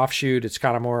of an offshoot. It's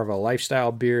kind of more of a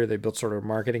lifestyle beer. They built sort of a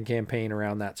marketing campaign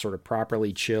around that sort of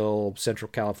properly chill Central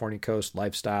California coast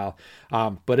lifestyle.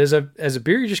 But as a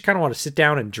beer, you just kind of want to sit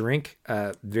down and drink.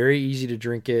 Very easy to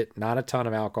drink it. Not a ton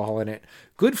of alcohol in it.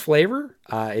 Good flavor.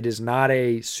 It is not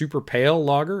a super pale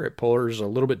lager. It pours a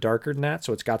little bit darker than that,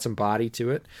 so it's got some body to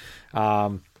it.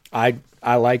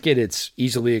 I like it. It's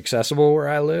easily accessible where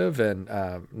I live, and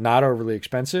not overly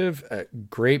expensive.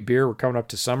 Great beer. We're coming up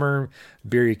to summer.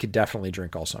 Beer you could definitely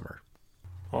drink all summer.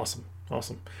 Awesome.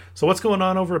 So what's going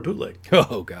on over at Bootleg?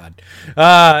 Oh, God.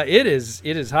 It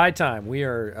is high time. We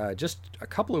are just a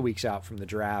couple of weeks out from the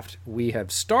draft. We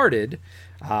have started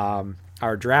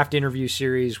our draft interview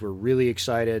series. We're really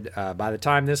excited. By the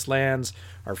time this lands,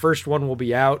 our first one will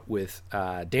be out with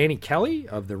Danny Kelly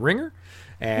of The Ringer.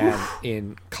 And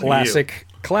in classic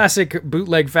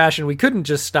bootleg fashion, we couldn't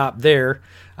just stop there.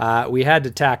 We had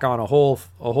to tack on a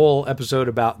whole episode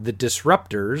about the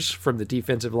disruptors from the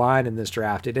defensive line in this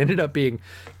draft. It ended up being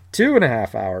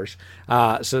 2.5 hours.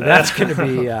 So that's going to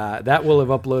be, that will have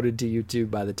uploaded to YouTube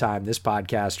by the time this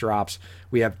podcast drops.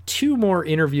 We have 2 more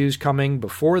interviews coming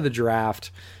before the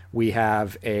draft. We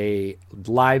have a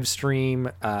live stream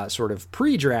sort of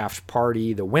pre-draft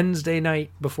party the Wednesday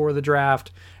night before the draft.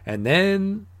 And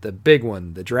then the big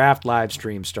one, the draft live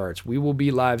stream starts. We will be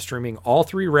live streaming all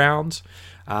 3 rounds,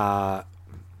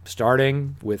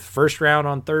 starting with first round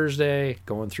on Thursday,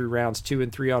 going through rounds 2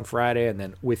 and 3 on Friday, and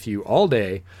then with you all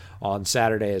day on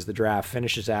Saturday as the draft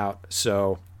finishes out.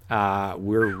 So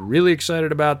we're really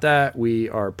excited about that. We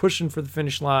are pushing for the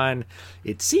finish line.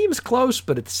 It seems close,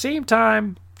 but at the same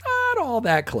time, not all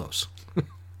that close.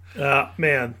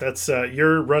 Man, that's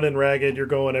you're running ragged. You're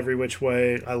going every which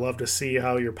way. I love to see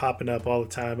how you're popping up all the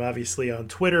time. Obviously on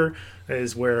Twitter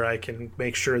is where I can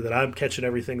make sure that I'm catching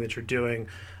everything that you're doing.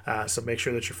 So make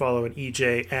sure that you're following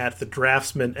EJ at the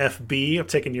Draftsman FB. I'm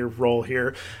taking your role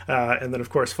here. And then, of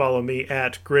course, follow me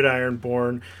at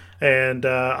Gridironborn. And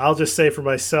I'll just say for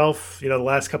myself, the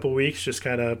last couple of weeks, just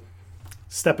kind of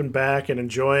stepping back and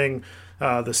enjoying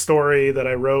the story that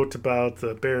I wrote about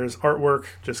the Bears artwork,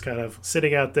 just kind of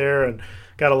sitting out there, and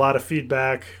got a lot of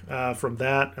feedback from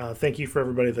that. Thank you for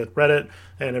everybody that read it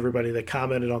and everybody that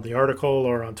commented on the article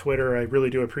or on Twitter. I really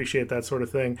do appreciate that sort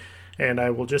of thing. And I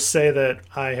will just say that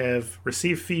I have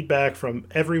received feedback from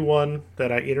everyone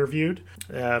that I interviewed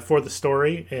for the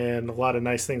story, and a lot of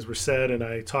nice things were said. And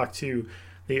I talked to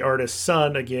the artist's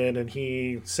son again, and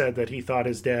he said that he thought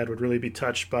his dad would really be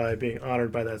touched by being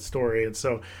honored by that story. And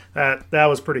so that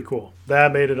was pretty cool.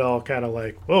 That made it all kind of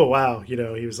like, oh, wow. He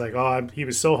was like, he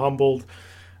was so humbled,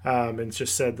 and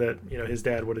just said that, his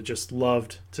dad would have just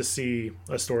loved to see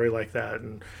a story like that.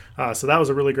 And so that was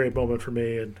a really great moment for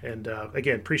me. And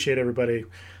again, appreciate everybody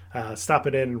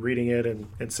stopping in and reading it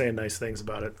and saying nice things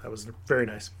about it. That was very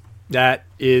nice. That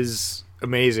is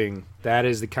amazing. That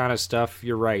is the kind of stuff,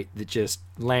 you're right, that just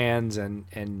lands,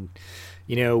 and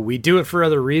we do it for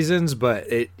other reasons, but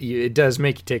it does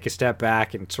make you take a step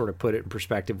back and sort of put it in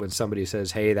perspective when somebody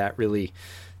says, hey, that really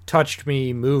touched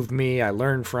me, moved me, I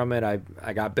learned from it,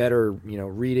 I got better,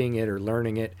 reading it or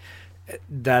learning it.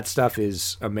 That stuff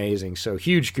is amazing. So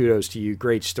huge kudos to you.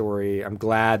 Great story. I'm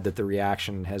glad that the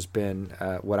reaction has been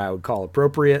what I would call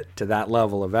appropriate to that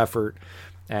level of effort.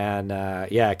 And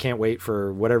I can't wait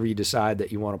for whatever you decide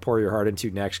that you want to pour your heart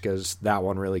into next, because that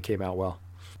one really came out well.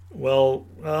 Well,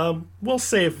 we'll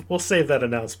save that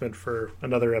announcement for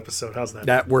another episode. How's that?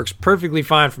 That works perfectly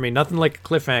fine for me. Nothing like a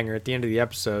cliffhanger at the end of the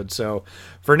episode. So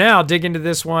for now, dig into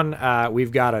this one.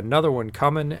 We've got another one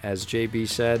coming, as JB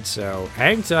said. So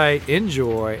hang tight,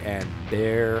 enjoy, and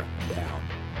bear down.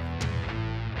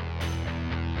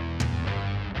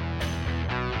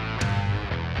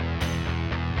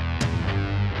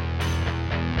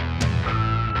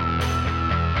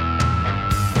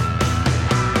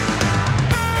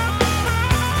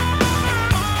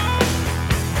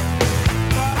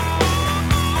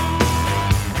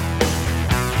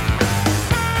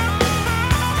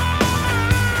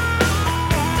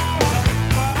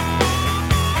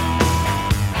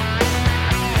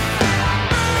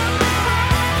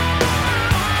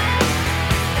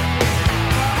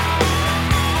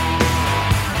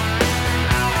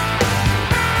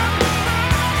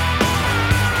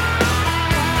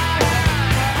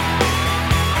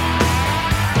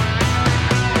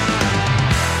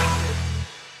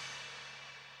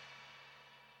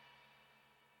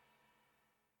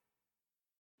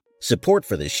 Support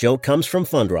for this show comes from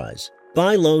Fundrise.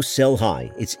 Buy low, sell high.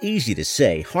 It's easy to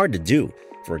say, hard to do.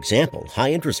 For example,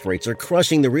 high interest rates are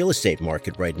crushing the real estate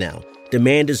market right now.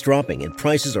 Demand is dropping and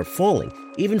prices are falling,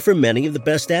 even for many of the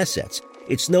best assets.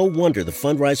 It's no wonder the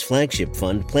Fundrise Flagship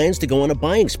Fund plans to go on a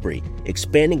buying spree,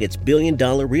 expanding its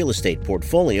billion-dollar real estate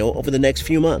portfolio over the next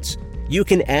few months. You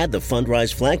can add the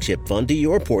Fundrise Flagship Fund to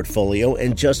your portfolio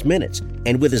in just minutes,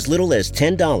 and with as little as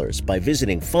 $10 by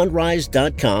visiting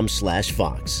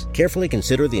fundrise.com/Fox. Carefully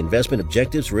consider the investment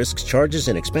objectives, risks, charges,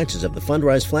 and expenses of the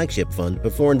Fundrise Flagship Fund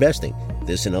before investing.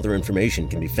 This and other information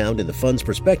can be found in the fund's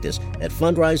prospectus at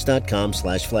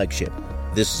fundrise.com/flagship.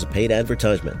 This is a paid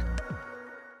advertisement.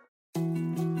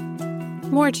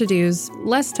 More to-dos,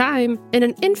 less time, and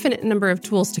an infinite number of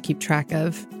tools to keep track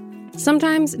of.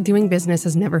 Sometimes doing business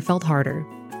has never felt harder,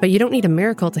 but you don't need a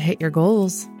miracle to hit your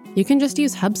goals. You can just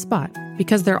use HubSpot,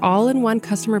 because their all-in-one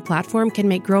customer platform can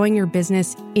make growing your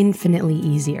business infinitely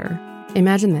easier.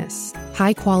 Imagine this: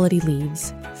 high-quality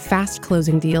leads,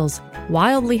 fast-closing deals,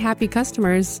 wildly happy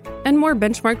customers, and more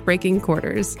benchmark-breaking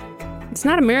quarters. It's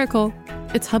not a miracle,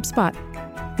 it's HubSpot.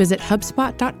 Visit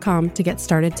HubSpot.com to get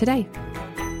started today.